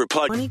your favorite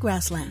podcast.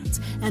 Grasslands.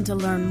 And to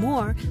learn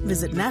more,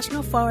 visit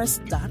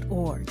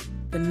nationalforest.org.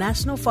 The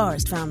National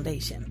Forest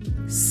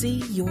Foundation. See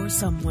your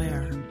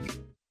somewhere.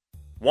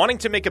 Wanting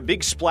to make a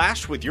big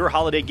splash with your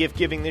holiday gift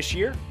giving this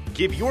year?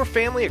 Give your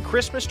family a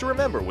Christmas to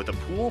remember with a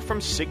pool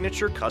from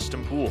Signature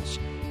Custom Pools.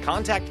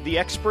 Contact the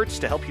experts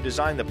to help you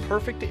design the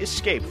perfect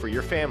escape for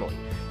your family.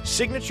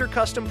 Signature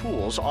Custom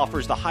Pools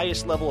offers the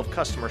highest level of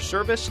customer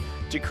service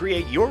to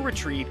create your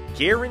retreat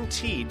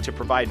guaranteed to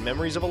provide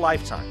memories of a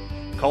lifetime.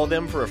 Call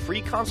them for a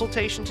free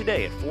consultation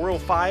today at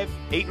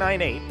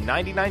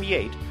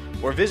 405-898-9098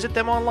 or visit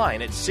them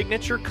online at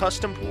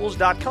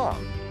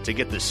signaturecustompools.com to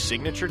get the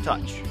signature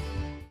touch.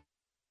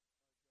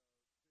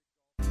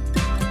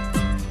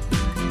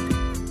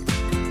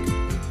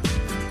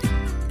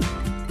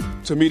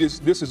 To me,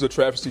 this is a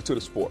travesty to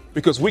the sport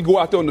because we go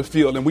out there on the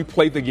field and we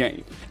play the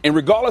game. And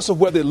regardless of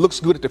whether it looks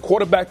good at the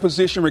quarterback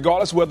position,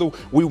 regardless of whether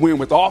we win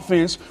with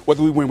offense,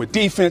 whether we win with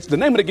defense, the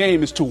name of the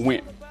game is to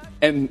win.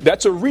 And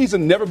that's a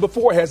reason never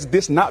before has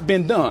this not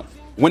been done.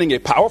 Winning a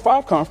Power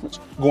 5 conference,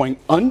 going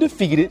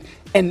undefeated,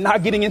 and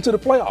not getting into the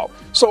playoff.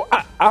 So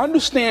I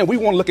understand we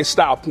want to look at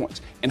style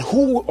points and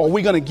who are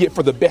we going to get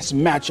for the best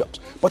matchups.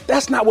 But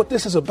that's not what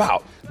this is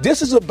about.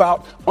 This is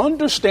about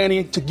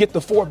understanding to get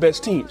the 4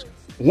 best teams.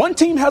 One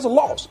team has a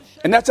loss,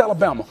 and that's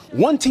Alabama.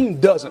 One team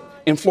doesn't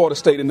in Florida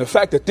State. And the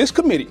fact that this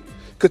committee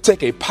could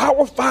take a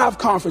Power 5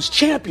 conference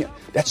champion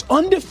that's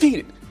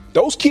undefeated,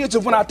 those kids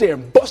have went out there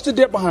and busted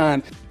their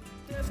behind.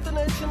 As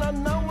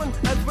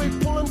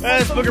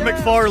Booger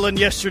McFarland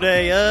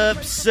yesterday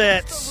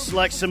upset,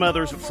 like some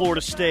others at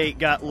Florida State,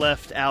 got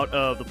left out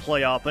of the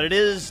playoff. But it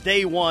is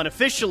day one,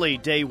 officially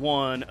day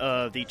one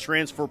of the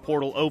transfer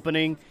portal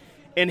opening.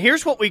 And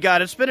here's what we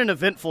got. It's been an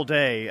eventful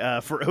day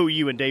for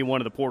OU in day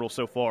one of the portal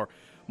so far.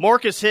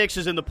 Marcus Hicks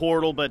is in the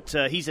portal, but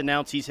he's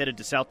announced he's headed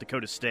to South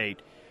Dakota State.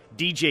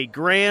 DJ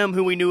Graham,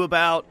 who we knew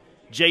about,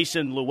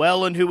 Jason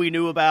Llewellyn, who we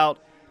knew about,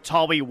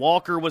 Tawee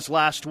Walker was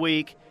last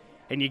week,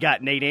 and you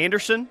got Nate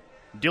Anderson,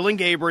 Dylan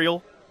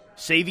Gabriel,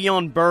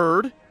 Savion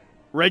Byrd,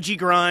 Reggie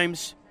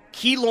Grimes,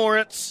 Key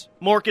Lawrence,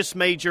 Marcus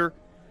Major,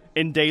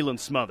 and Dalen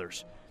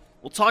Smothers.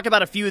 We'll talk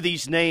about a few of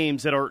these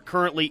names that are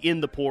currently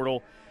in the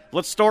portal.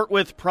 Let's start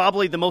with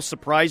probably the most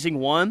surprising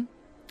one,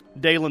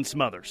 Dalen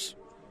Smothers.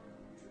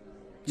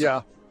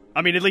 Yeah.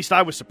 I mean, at least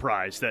I was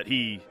surprised that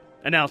he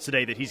announced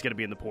today that he's going to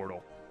be in the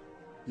portal.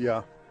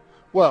 Yeah.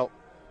 Well,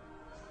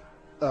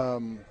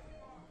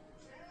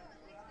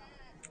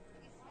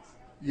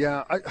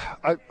 yeah,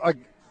 I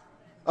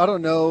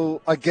don't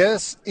know. I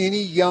guess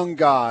any young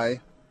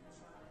guy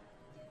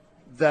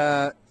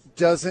that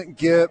doesn't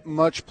get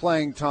much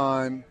playing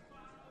time,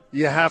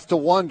 you have to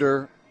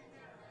wonder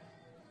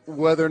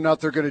whether or not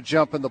they're going to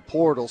jump in the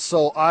portal.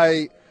 So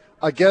I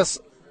guess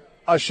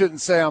I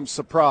shouldn't say I'm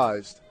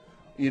surprised.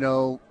 You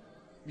know,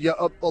 yeah,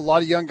 a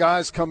lot of young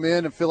guys come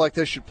in and feel like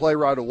they should play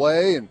right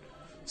away, and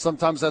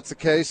sometimes that's the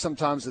case,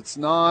 sometimes it's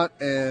not.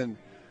 And,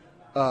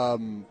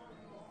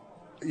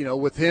 you know,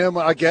 with him,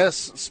 I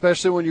guess,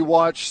 especially when you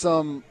watch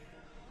some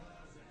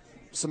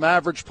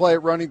average play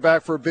at running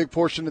back for a big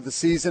portion of the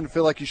season,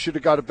 feel like you should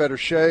have got a better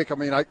shake. I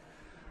mean, I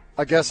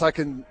guess I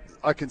can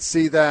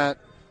see that.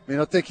 I mean,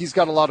 I think he's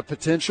got a lot of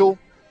potential.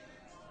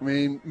 I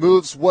mean,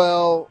 moves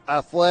well,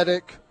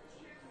 athletic.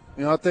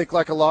 You know, I think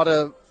like a lot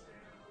of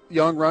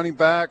young running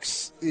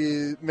backs,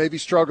 maybe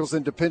struggles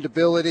in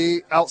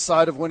dependability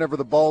outside of whenever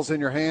the ball's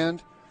in your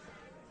hand.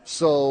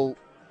 So,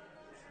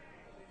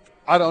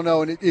 I don't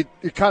know, and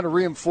it kind of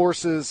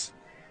reinforces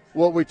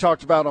what we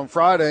talked about on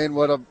Friday and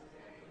what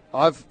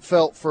I've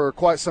felt for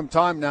quite some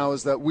time now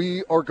is that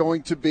we are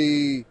going to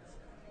be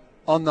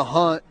on the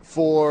hunt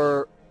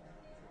for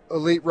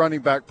elite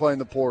running back playing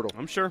the portal.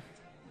 I'm sure.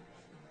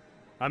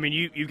 I mean,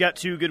 you've got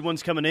 2 good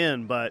ones coming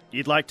in, but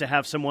you'd like to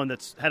have someone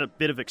that's had a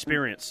bit of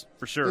experience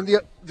for sure. And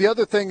the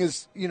other thing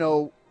is, you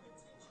know,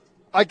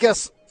 I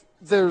guess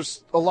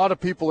there's a lot of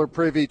people are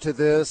privy to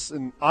this,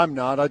 and I'm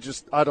not. I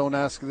don't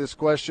ask this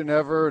question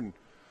ever, and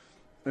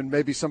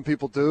maybe some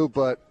people do,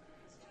 but,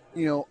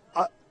 you know,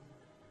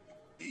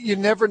 you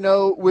never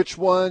know which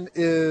one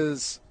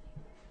is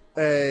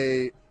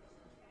I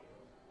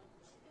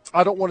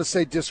don't want to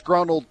say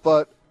disgruntled,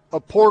 but a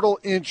portal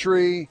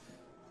entry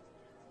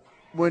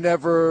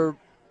whenever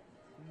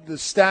the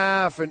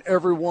staff and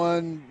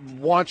everyone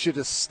wants you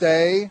to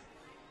stay,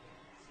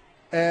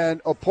 and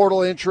a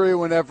portal entry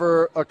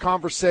whenever a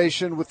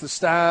conversation with the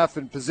staff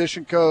and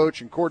position coach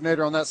and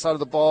coordinator on that side of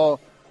the ball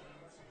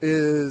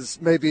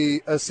is maybe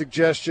a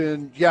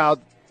suggestion. Yeah,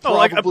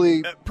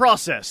 probably like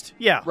processed.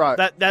 Yeah, right.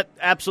 That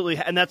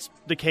absolutely, and that's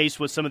the case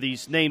with some of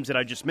these names that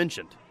I just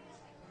mentioned.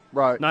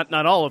 Right.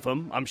 Not all of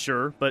them, I'm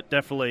sure, but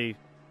definitely,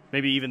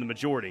 maybe even the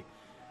majority.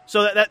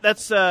 So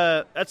that's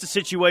a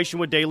situation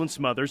with Dalen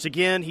Smothers.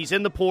 Again, he's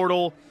in the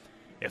portal.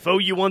 If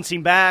OU wants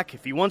him back,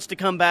 if he wants to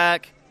come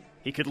back,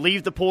 he could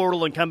leave the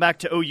portal and come back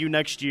to OU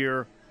next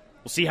year.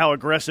 We'll see how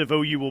aggressive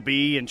OU will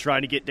be in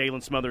trying to get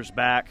Dalen Smothers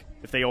back,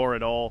 if they are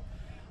at all.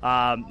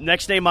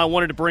 Next name I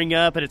wanted to bring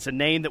up, and it's a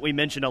name that we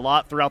mentioned a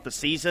lot throughout the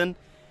season.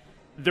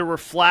 There were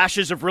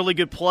flashes of really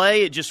good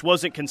play. It just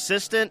wasn't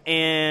consistent,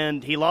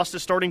 and he lost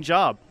his starting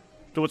job.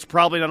 So it's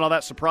probably not all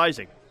that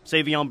surprising.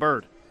 Savion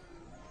Byrd.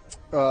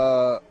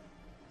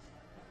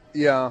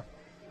 Yeah.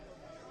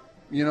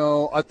 You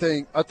know, I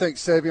think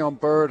Savion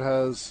Byrd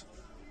has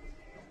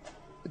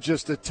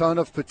just a ton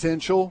of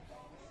potential.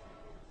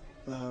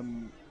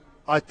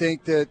 I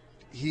think that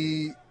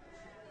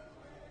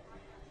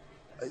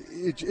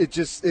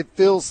it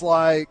feels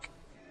like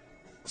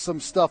some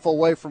stuff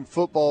away from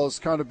football has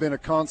kind of been a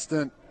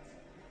constant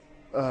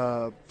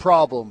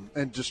problem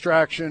and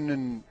distraction,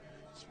 and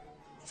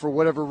for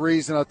whatever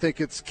reason, I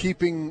think it's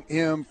keeping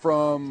him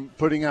from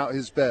putting out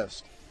his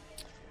best.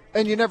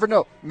 And you never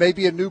know.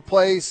 Maybe a new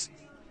place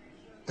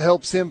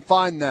helps him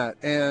find that,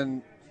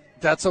 and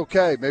that's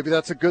okay. Maybe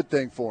that's a good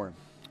thing for him.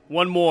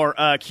 One more,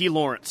 Key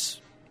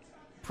Lawrence.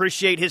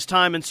 Appreciate his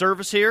time and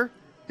service here.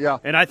 Yeah.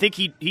 And I think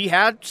he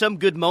had some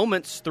good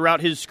moments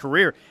throughout his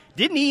career.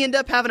 Didn't he end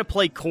up having to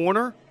play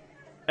corner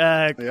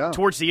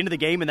towards the end of the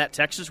game in that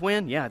Texas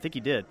win? Yeah, I think he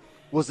did.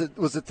 Was it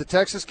the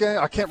Texas game?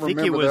 I can't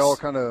remember. They all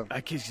kind of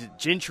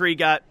Gentry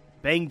got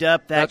banged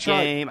up that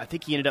game. Right. I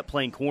think he ended up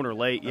playing corner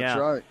late. Yeah, that's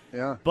right.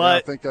 Yeah, but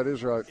I think that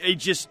is right.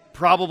 It's just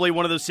probably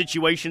one of those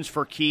situations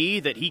for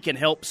Key that he can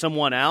help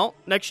someone out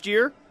next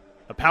year,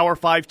 a Power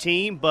 5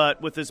 team,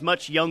 but with as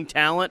much young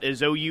talent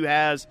as OU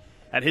has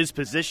at his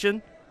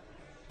position,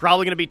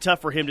 probably going to be tough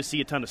for him to see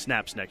a ton of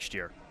snaps next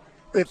year.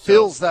 It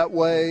feels that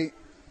way.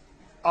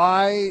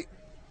 I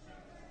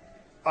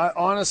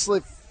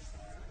honestly,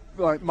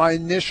 like, my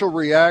initial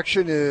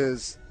reaction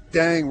is,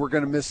 dang, we're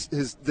going to miss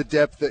the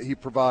depth that he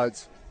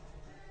provides.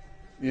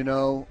 You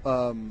know,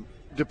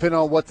 depending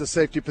on what the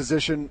safety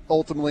position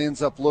ultimately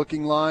ends up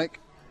looking like.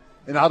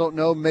 And I don't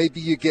know,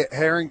 maybe you get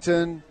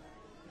Harrington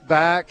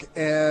back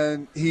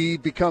and he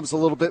becomes a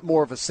little bit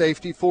more of a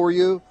safety for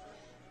you.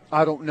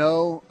 I don't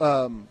know.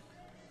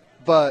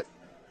 But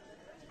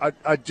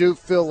I do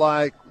feel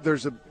like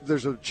there's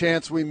a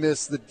chance we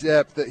miss the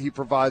depth that he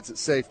provides at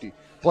safety.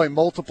 Play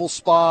multiple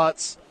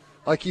spots.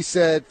 Like he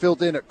said,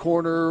 filled in at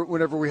corner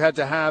whenever we had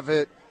to have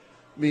it.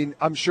 I mean,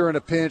 I'm sure in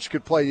a pinch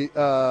could play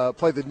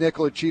the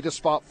nickel or cheetah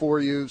spot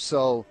for you.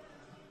 So,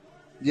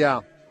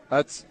 yeah,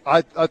 I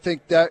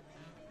think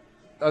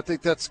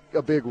that's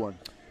a big one.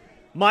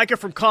 Micah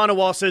from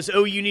Kanawha says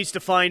OU needs to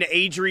find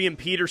Adrian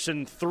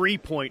Peterson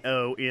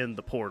 3.0 in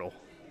the portal.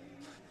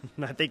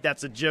 I think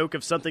that's a joke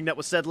of something that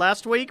was said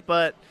last week,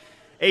 but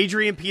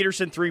Adrian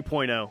Peterson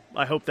 3.0.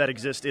 I hope that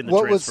exists in the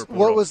transfer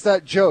portal. What was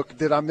that joke?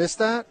 Did I miss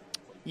that?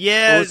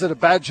 Yeah. Or was it a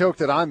bad joke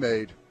that I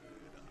made?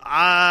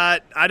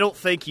 I don't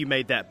think you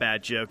made that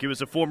bad joke. It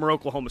was a former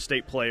Oklahoma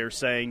State player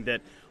saying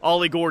that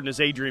Ollie Gordon is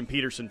Adrian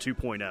Peterson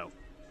 2.0. That's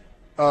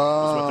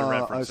what they're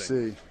referencing. I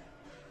see.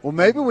 Well,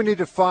 maybe we need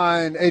to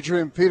find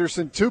Adrian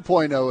Peterson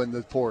 2.0 in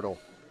the portal.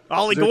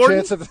 Ollie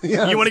Gordon?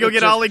 Yeah, you want to go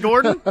get Ollie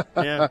Gordon?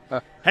 Yeah.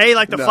 Hey,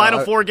 like the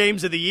final 4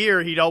 games of the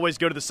year, he'd always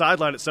go to the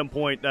sideline at some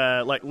point,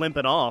 like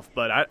limping off.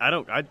 But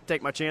I'd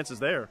take my chances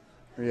there.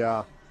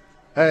 Yeah.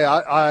 Hey,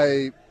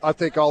 I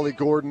think Ollie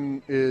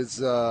Gordon is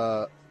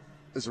a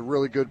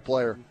really good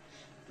player.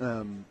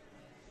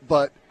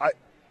 But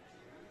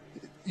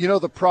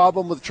the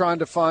problem with trying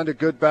to find a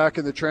good back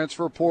in the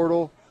transfer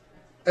portal,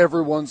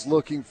 everyone's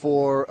looking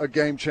for a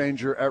game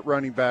changer at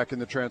running back in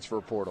the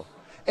transfer portal,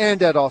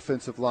 and at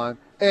offensive line,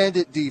 and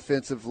at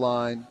defensive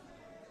line,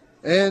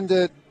 and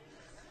at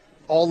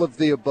all of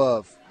the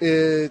above.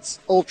 It's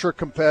ultra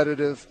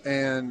competitive,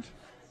 and,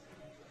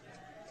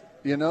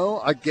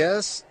 I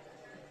guess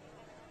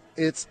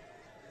it's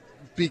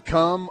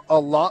become a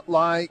lot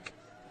like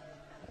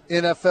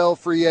NFL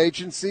free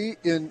agency,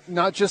 in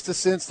not just the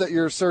sense that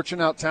you're searching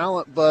out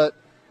talent, but,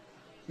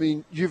 I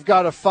mean, you've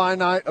got a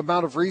finite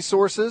amount of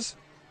resources,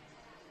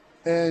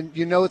 and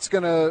it's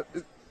going to,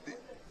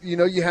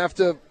 you have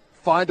to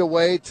find a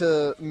way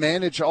to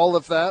manage all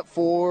of that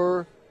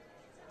for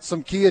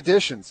some key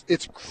additions.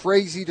 It's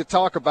crazy to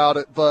talk about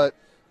it, but,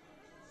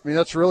 I mean,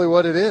 that's really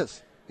what it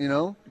is,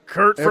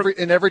 Kurt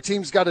every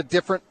team's got a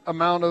different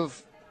amount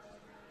of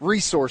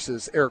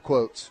resources, air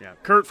quotes. Yeah.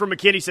 Kurt from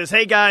McKinney says,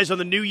 hey, guys, on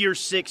the New Year's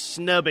 6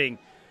 snubbing,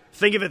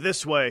 think of it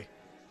this way.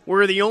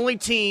 We're the only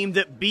team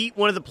that beat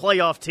one of the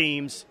playoff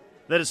teams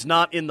that is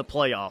not in the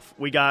playoff.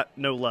 We got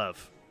no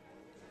love.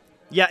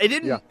 Yeah, it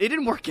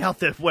didn't work out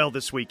that well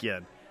this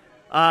weekend.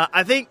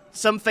 I think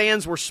some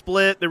fans were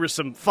split. There was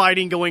some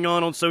fighting going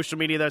on social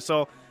media that I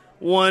saw.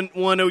 One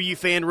OU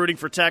fan rooting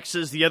for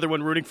Texas, the other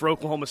one rooting for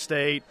Oklahoma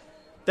State.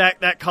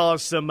 That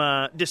caused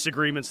some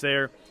disagreements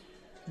there.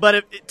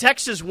 But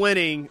Texas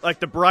winning, like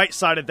the bright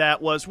side of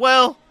that was,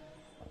 well,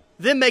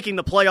 them making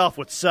the playoff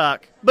would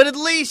suck, but at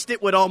least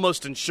it would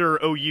almost ensure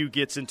OU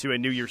gets into a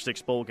New Year's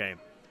 6 bowl game.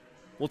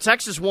 Well,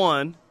 Texas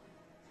won.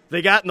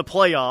 They got in the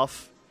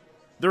playoff.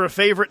 They're a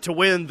favorite to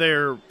win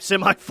their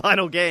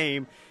semifinal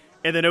game,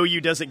 and then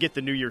OU doesn't get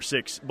the New Year's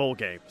 6 bowl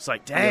game. It's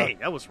like, dang,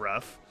 that was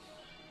rough.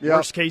 Yeah.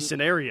 Worst case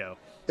scenario.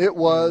 It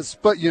was,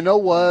 but you know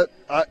what?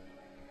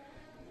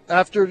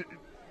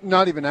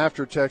 Not even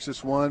after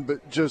Texas won,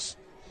 but just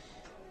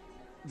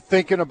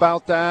thinking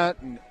about that,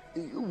 and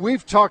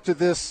we've talked to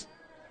this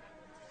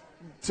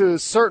to a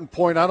certain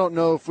point. I don't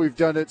know if we've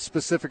done it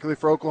specifically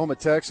for Oklahoma,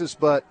 Texas,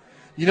 but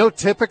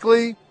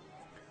typically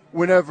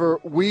whenever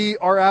we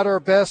are at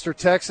our best or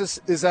Texas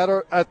is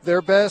at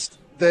their best,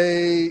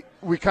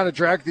 we kind of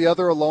drag the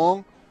other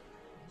along.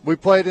 We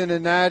played in a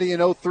Natty in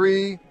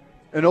 2003.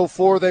 In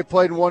 04, they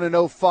played in one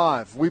in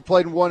 05. We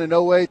played in one in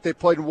 08. They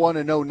played in one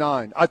in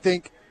 09. I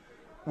think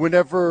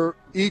whenever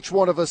each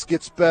one of us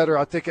gets better,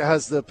 I think it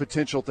has the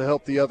potential to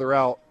help the other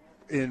out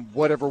in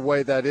whatever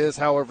way that is.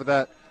 However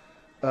that,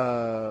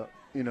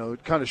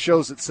 it kind of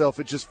shows itself.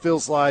 It just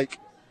feels like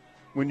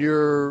when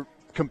you're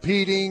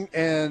competing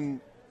and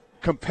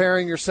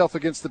comparing yourself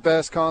against the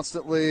best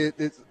constantly,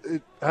 it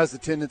has the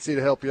tendency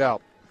to help you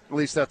out. At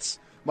least that's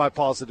my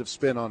positive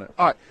spin on it.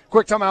 All right,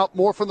 quick timeout.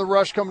 More from The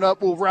Rush coming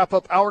up. We'll wrap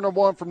up hour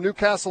number 1 from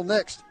Newcastle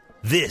next.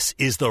 This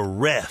is the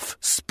Ref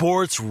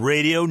Sports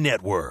Radio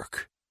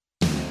Network.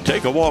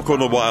 Take a walk on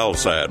the wild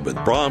side with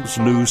Brahms'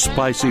 new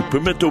spicy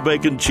pimento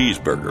bacon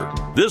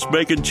cheeseburger. This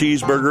bacon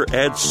cheeseburger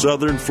adds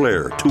southern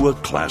flair to a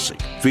classic,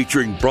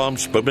 featuring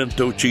Brahms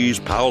pimento cheese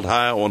piled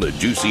high on a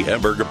juicy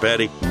hamburger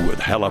patty with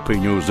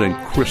jalapenos and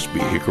crispy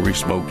hickory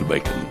smoked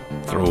bacon.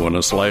 Throw in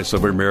a slice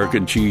of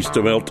American cheese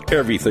to melt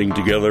everything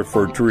together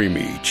for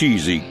dreamy,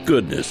 cheesy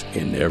goodness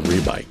in every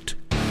bite.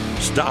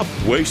 Stop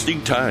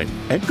wasting time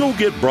and go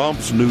get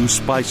Brahms' new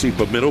spicy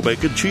pimento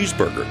bacon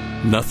cheeseburger.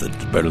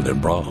 Nothing's better than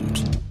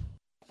Brahms.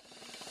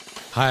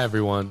 Hi,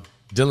 everyone.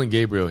 Dylan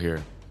Gabriel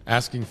here,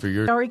 asking for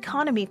your... Our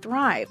economy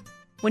thrive.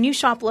 When you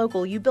shop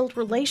local, you build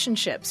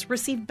relationships,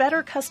 receive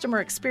better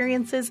customer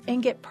experiences,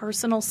 and get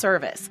personal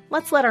service.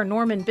 Let's let our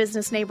Norman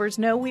business neighbors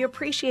know we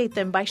appreciate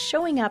them by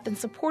showing up and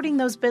supporting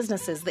those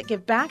businesses that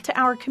give back to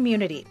our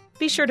community.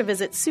 Be sure to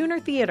visit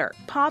Sooner Theater,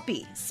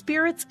 Poppy,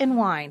 Spirits and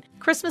Wine,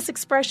 Christmas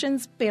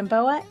Expressions,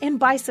 Bamboa, and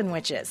Bison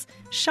Witches.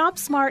 Shop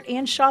smart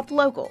and shop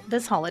local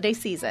this holiday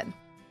season.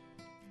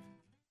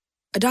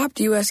 Adopt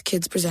US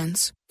Kids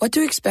presents What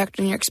to Expect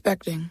When You're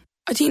Expecting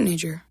a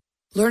Teenager.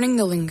 Learning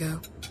the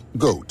lingo.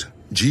 GOAT,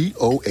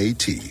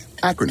 G-O-A-T,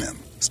 acronym,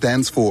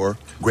 stands for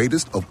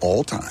Greatest of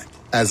All Time.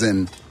 As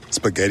in,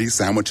 spaghetti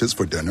sandwiches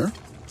for dinner?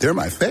 They're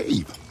my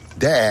fave.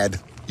 Dad,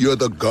 you're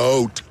the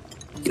GOAT.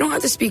 You don't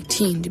have to speak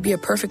teen to be a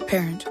perfect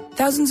parent.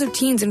 Thousands of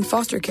teens in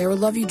foster care will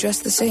love you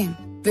just the same.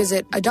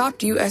 Visit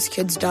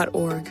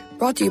adoptuskids.org.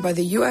 Brought to you by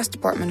the U.S.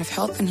 Department of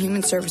Health and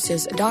Human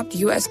Services, Adopt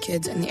U.S.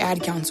 Kids, and the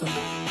Ad Council.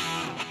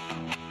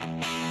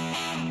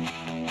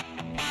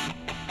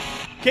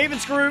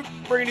 Cavens Group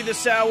bringing you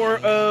this hour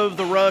of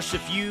The Rush.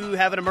 If you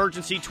have an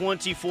emergency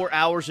 24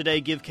 hours a day,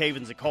 give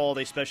Cavens a call.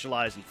 They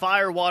specialize in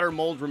fire, water,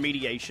 mold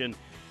remediation,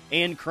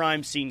 and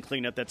crime scene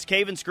cleanup. That's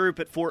Cavens Group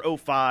at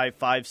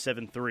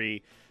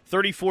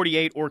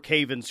 405-573-3048 or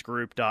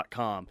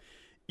cavensgroup.com.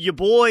 Your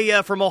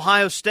boy from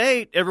Ohio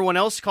State, everyone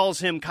else calls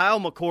him Kyle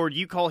McCord.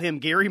 You call him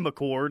Gary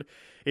McCord,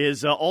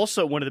 is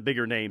also one of the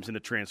bigger names in the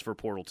transfer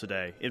portal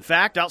today. In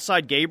fact,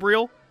 outside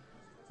Gabriel,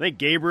 I think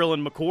Gabriel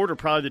and McCord are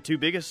probably the two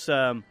biggest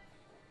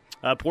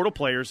portal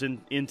players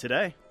in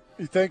today.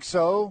 You think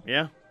so?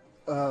 Yeah.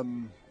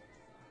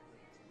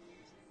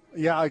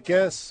 Yeah, I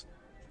guess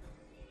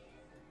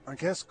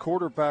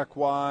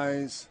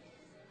quarterback-wise,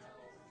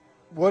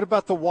 what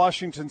about the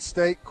Washington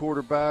State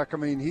quarterback? I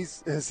mean,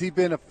 has he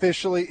been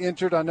officially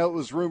entered? I know it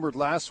was rumored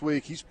last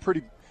week. He's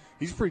pretty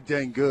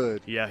dang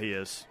good. Yeah, he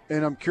is.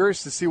 And I'm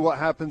curious to see what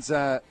happens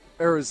at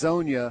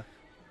Arizona.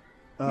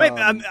 Maybe,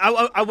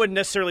 I wouldn't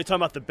necessarily talk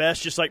about the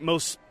best, just like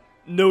most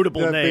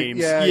notable names.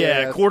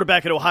 Yeah,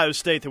 quarterback at Ohio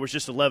State that was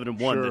just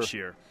 11-1 this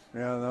year.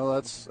 Yeah, no,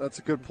 that's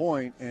a good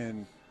point.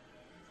 And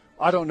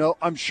I don't know.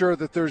 I'm sure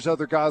that there's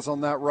other guys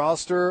on that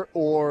roster,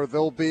 or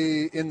they'll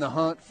be in the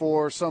hunt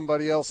for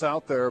somebody else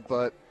out there.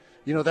 But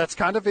that's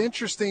kind of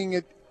interesting.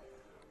 It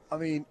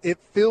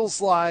feels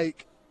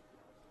like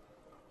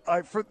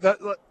for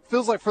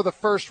the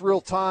first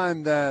real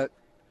time that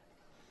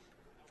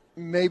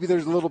maybe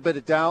there's a little bit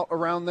of doubt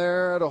around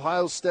there at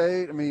Ohio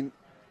State. I mean,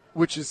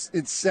 which is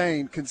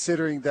insane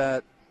considering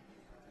that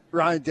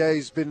Ryan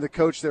Day's been the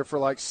coach there for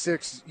like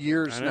 6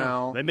 years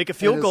now. They make a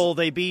field goal.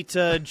 They beat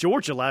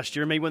Georgia last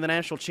year and may win the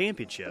national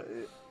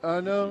championship. I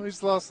know.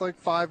 He's lost like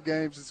 5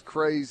 games. It's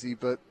crazy,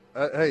 but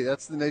hey,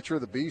 that's the nature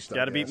of the beast.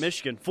 Got to beat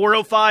Michigan.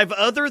 405,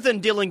 other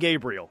than Dylan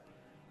Gabriel,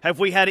 have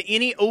we had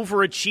any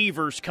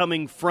overachievers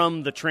coming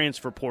from the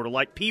transfer portal?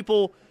 Like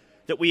people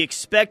that we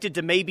expected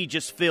to maybe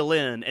just fill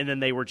in, and then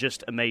they were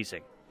just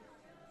amazing.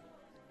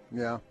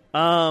 Yeah.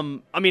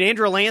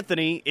 Andrell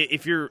Anthony,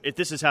 if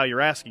this is how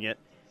you're asking it,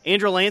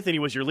 Andrell Anthony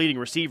was your leading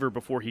receiver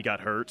before he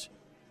got hurt.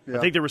 Yeah. I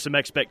think there were some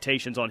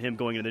expectations on him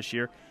going into this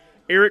year.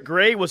 Eric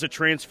Gray was a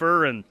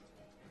transfer, and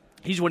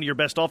he's one of your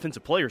best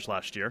offensive players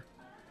last year.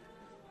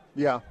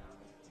 Yeah.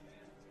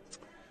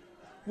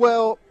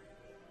 Well,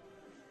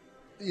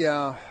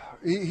 yeah.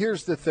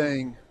 Here's the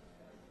thing.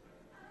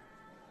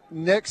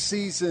 Next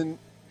season,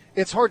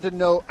 it's hard to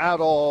know at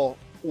all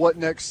what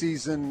next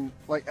season,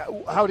 like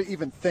how to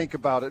even think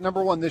about it.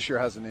 Number one, this year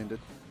hasn't ended.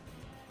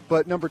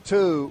 But number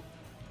two,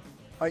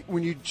 like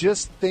when you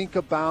just think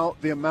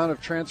about the amount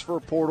of transfer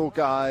portal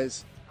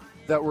guys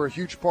that were a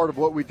huge part of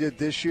what we did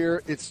this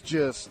year,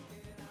 it's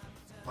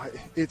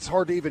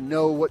hard to even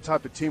know what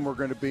type of team we're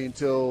going to be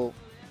until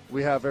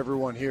we have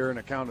everyone here and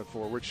accounted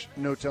for, which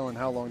no telling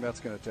how long that's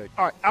going to take.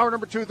 All right, hour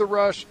number 2 of The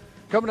Rush.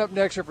 Coming up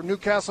next here from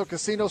Newcastle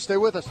Casino. Stay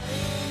with us.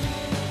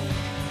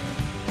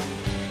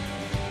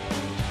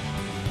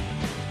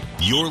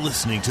 You're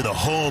listening to the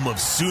home of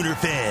Sooner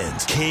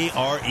fans,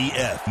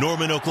 KREF,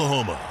 Norman,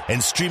 Oklahoma,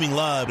 and streaming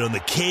live on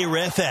the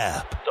KREF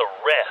app. The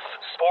Ref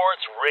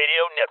Sports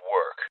Radio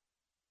Network.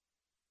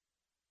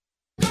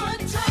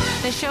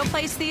 The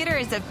Showplace Theater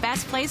is the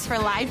best place for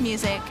live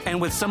music. And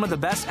with some of the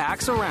best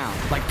acts around,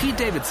 like Pete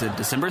Davidson,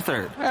 December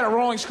 3rd. I had a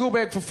rolling school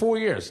bag for 4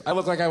 years. I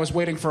looked like I was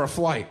waiting for a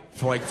flight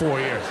for like 4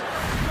 years.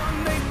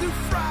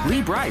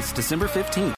 Lee Bryce, December 15th.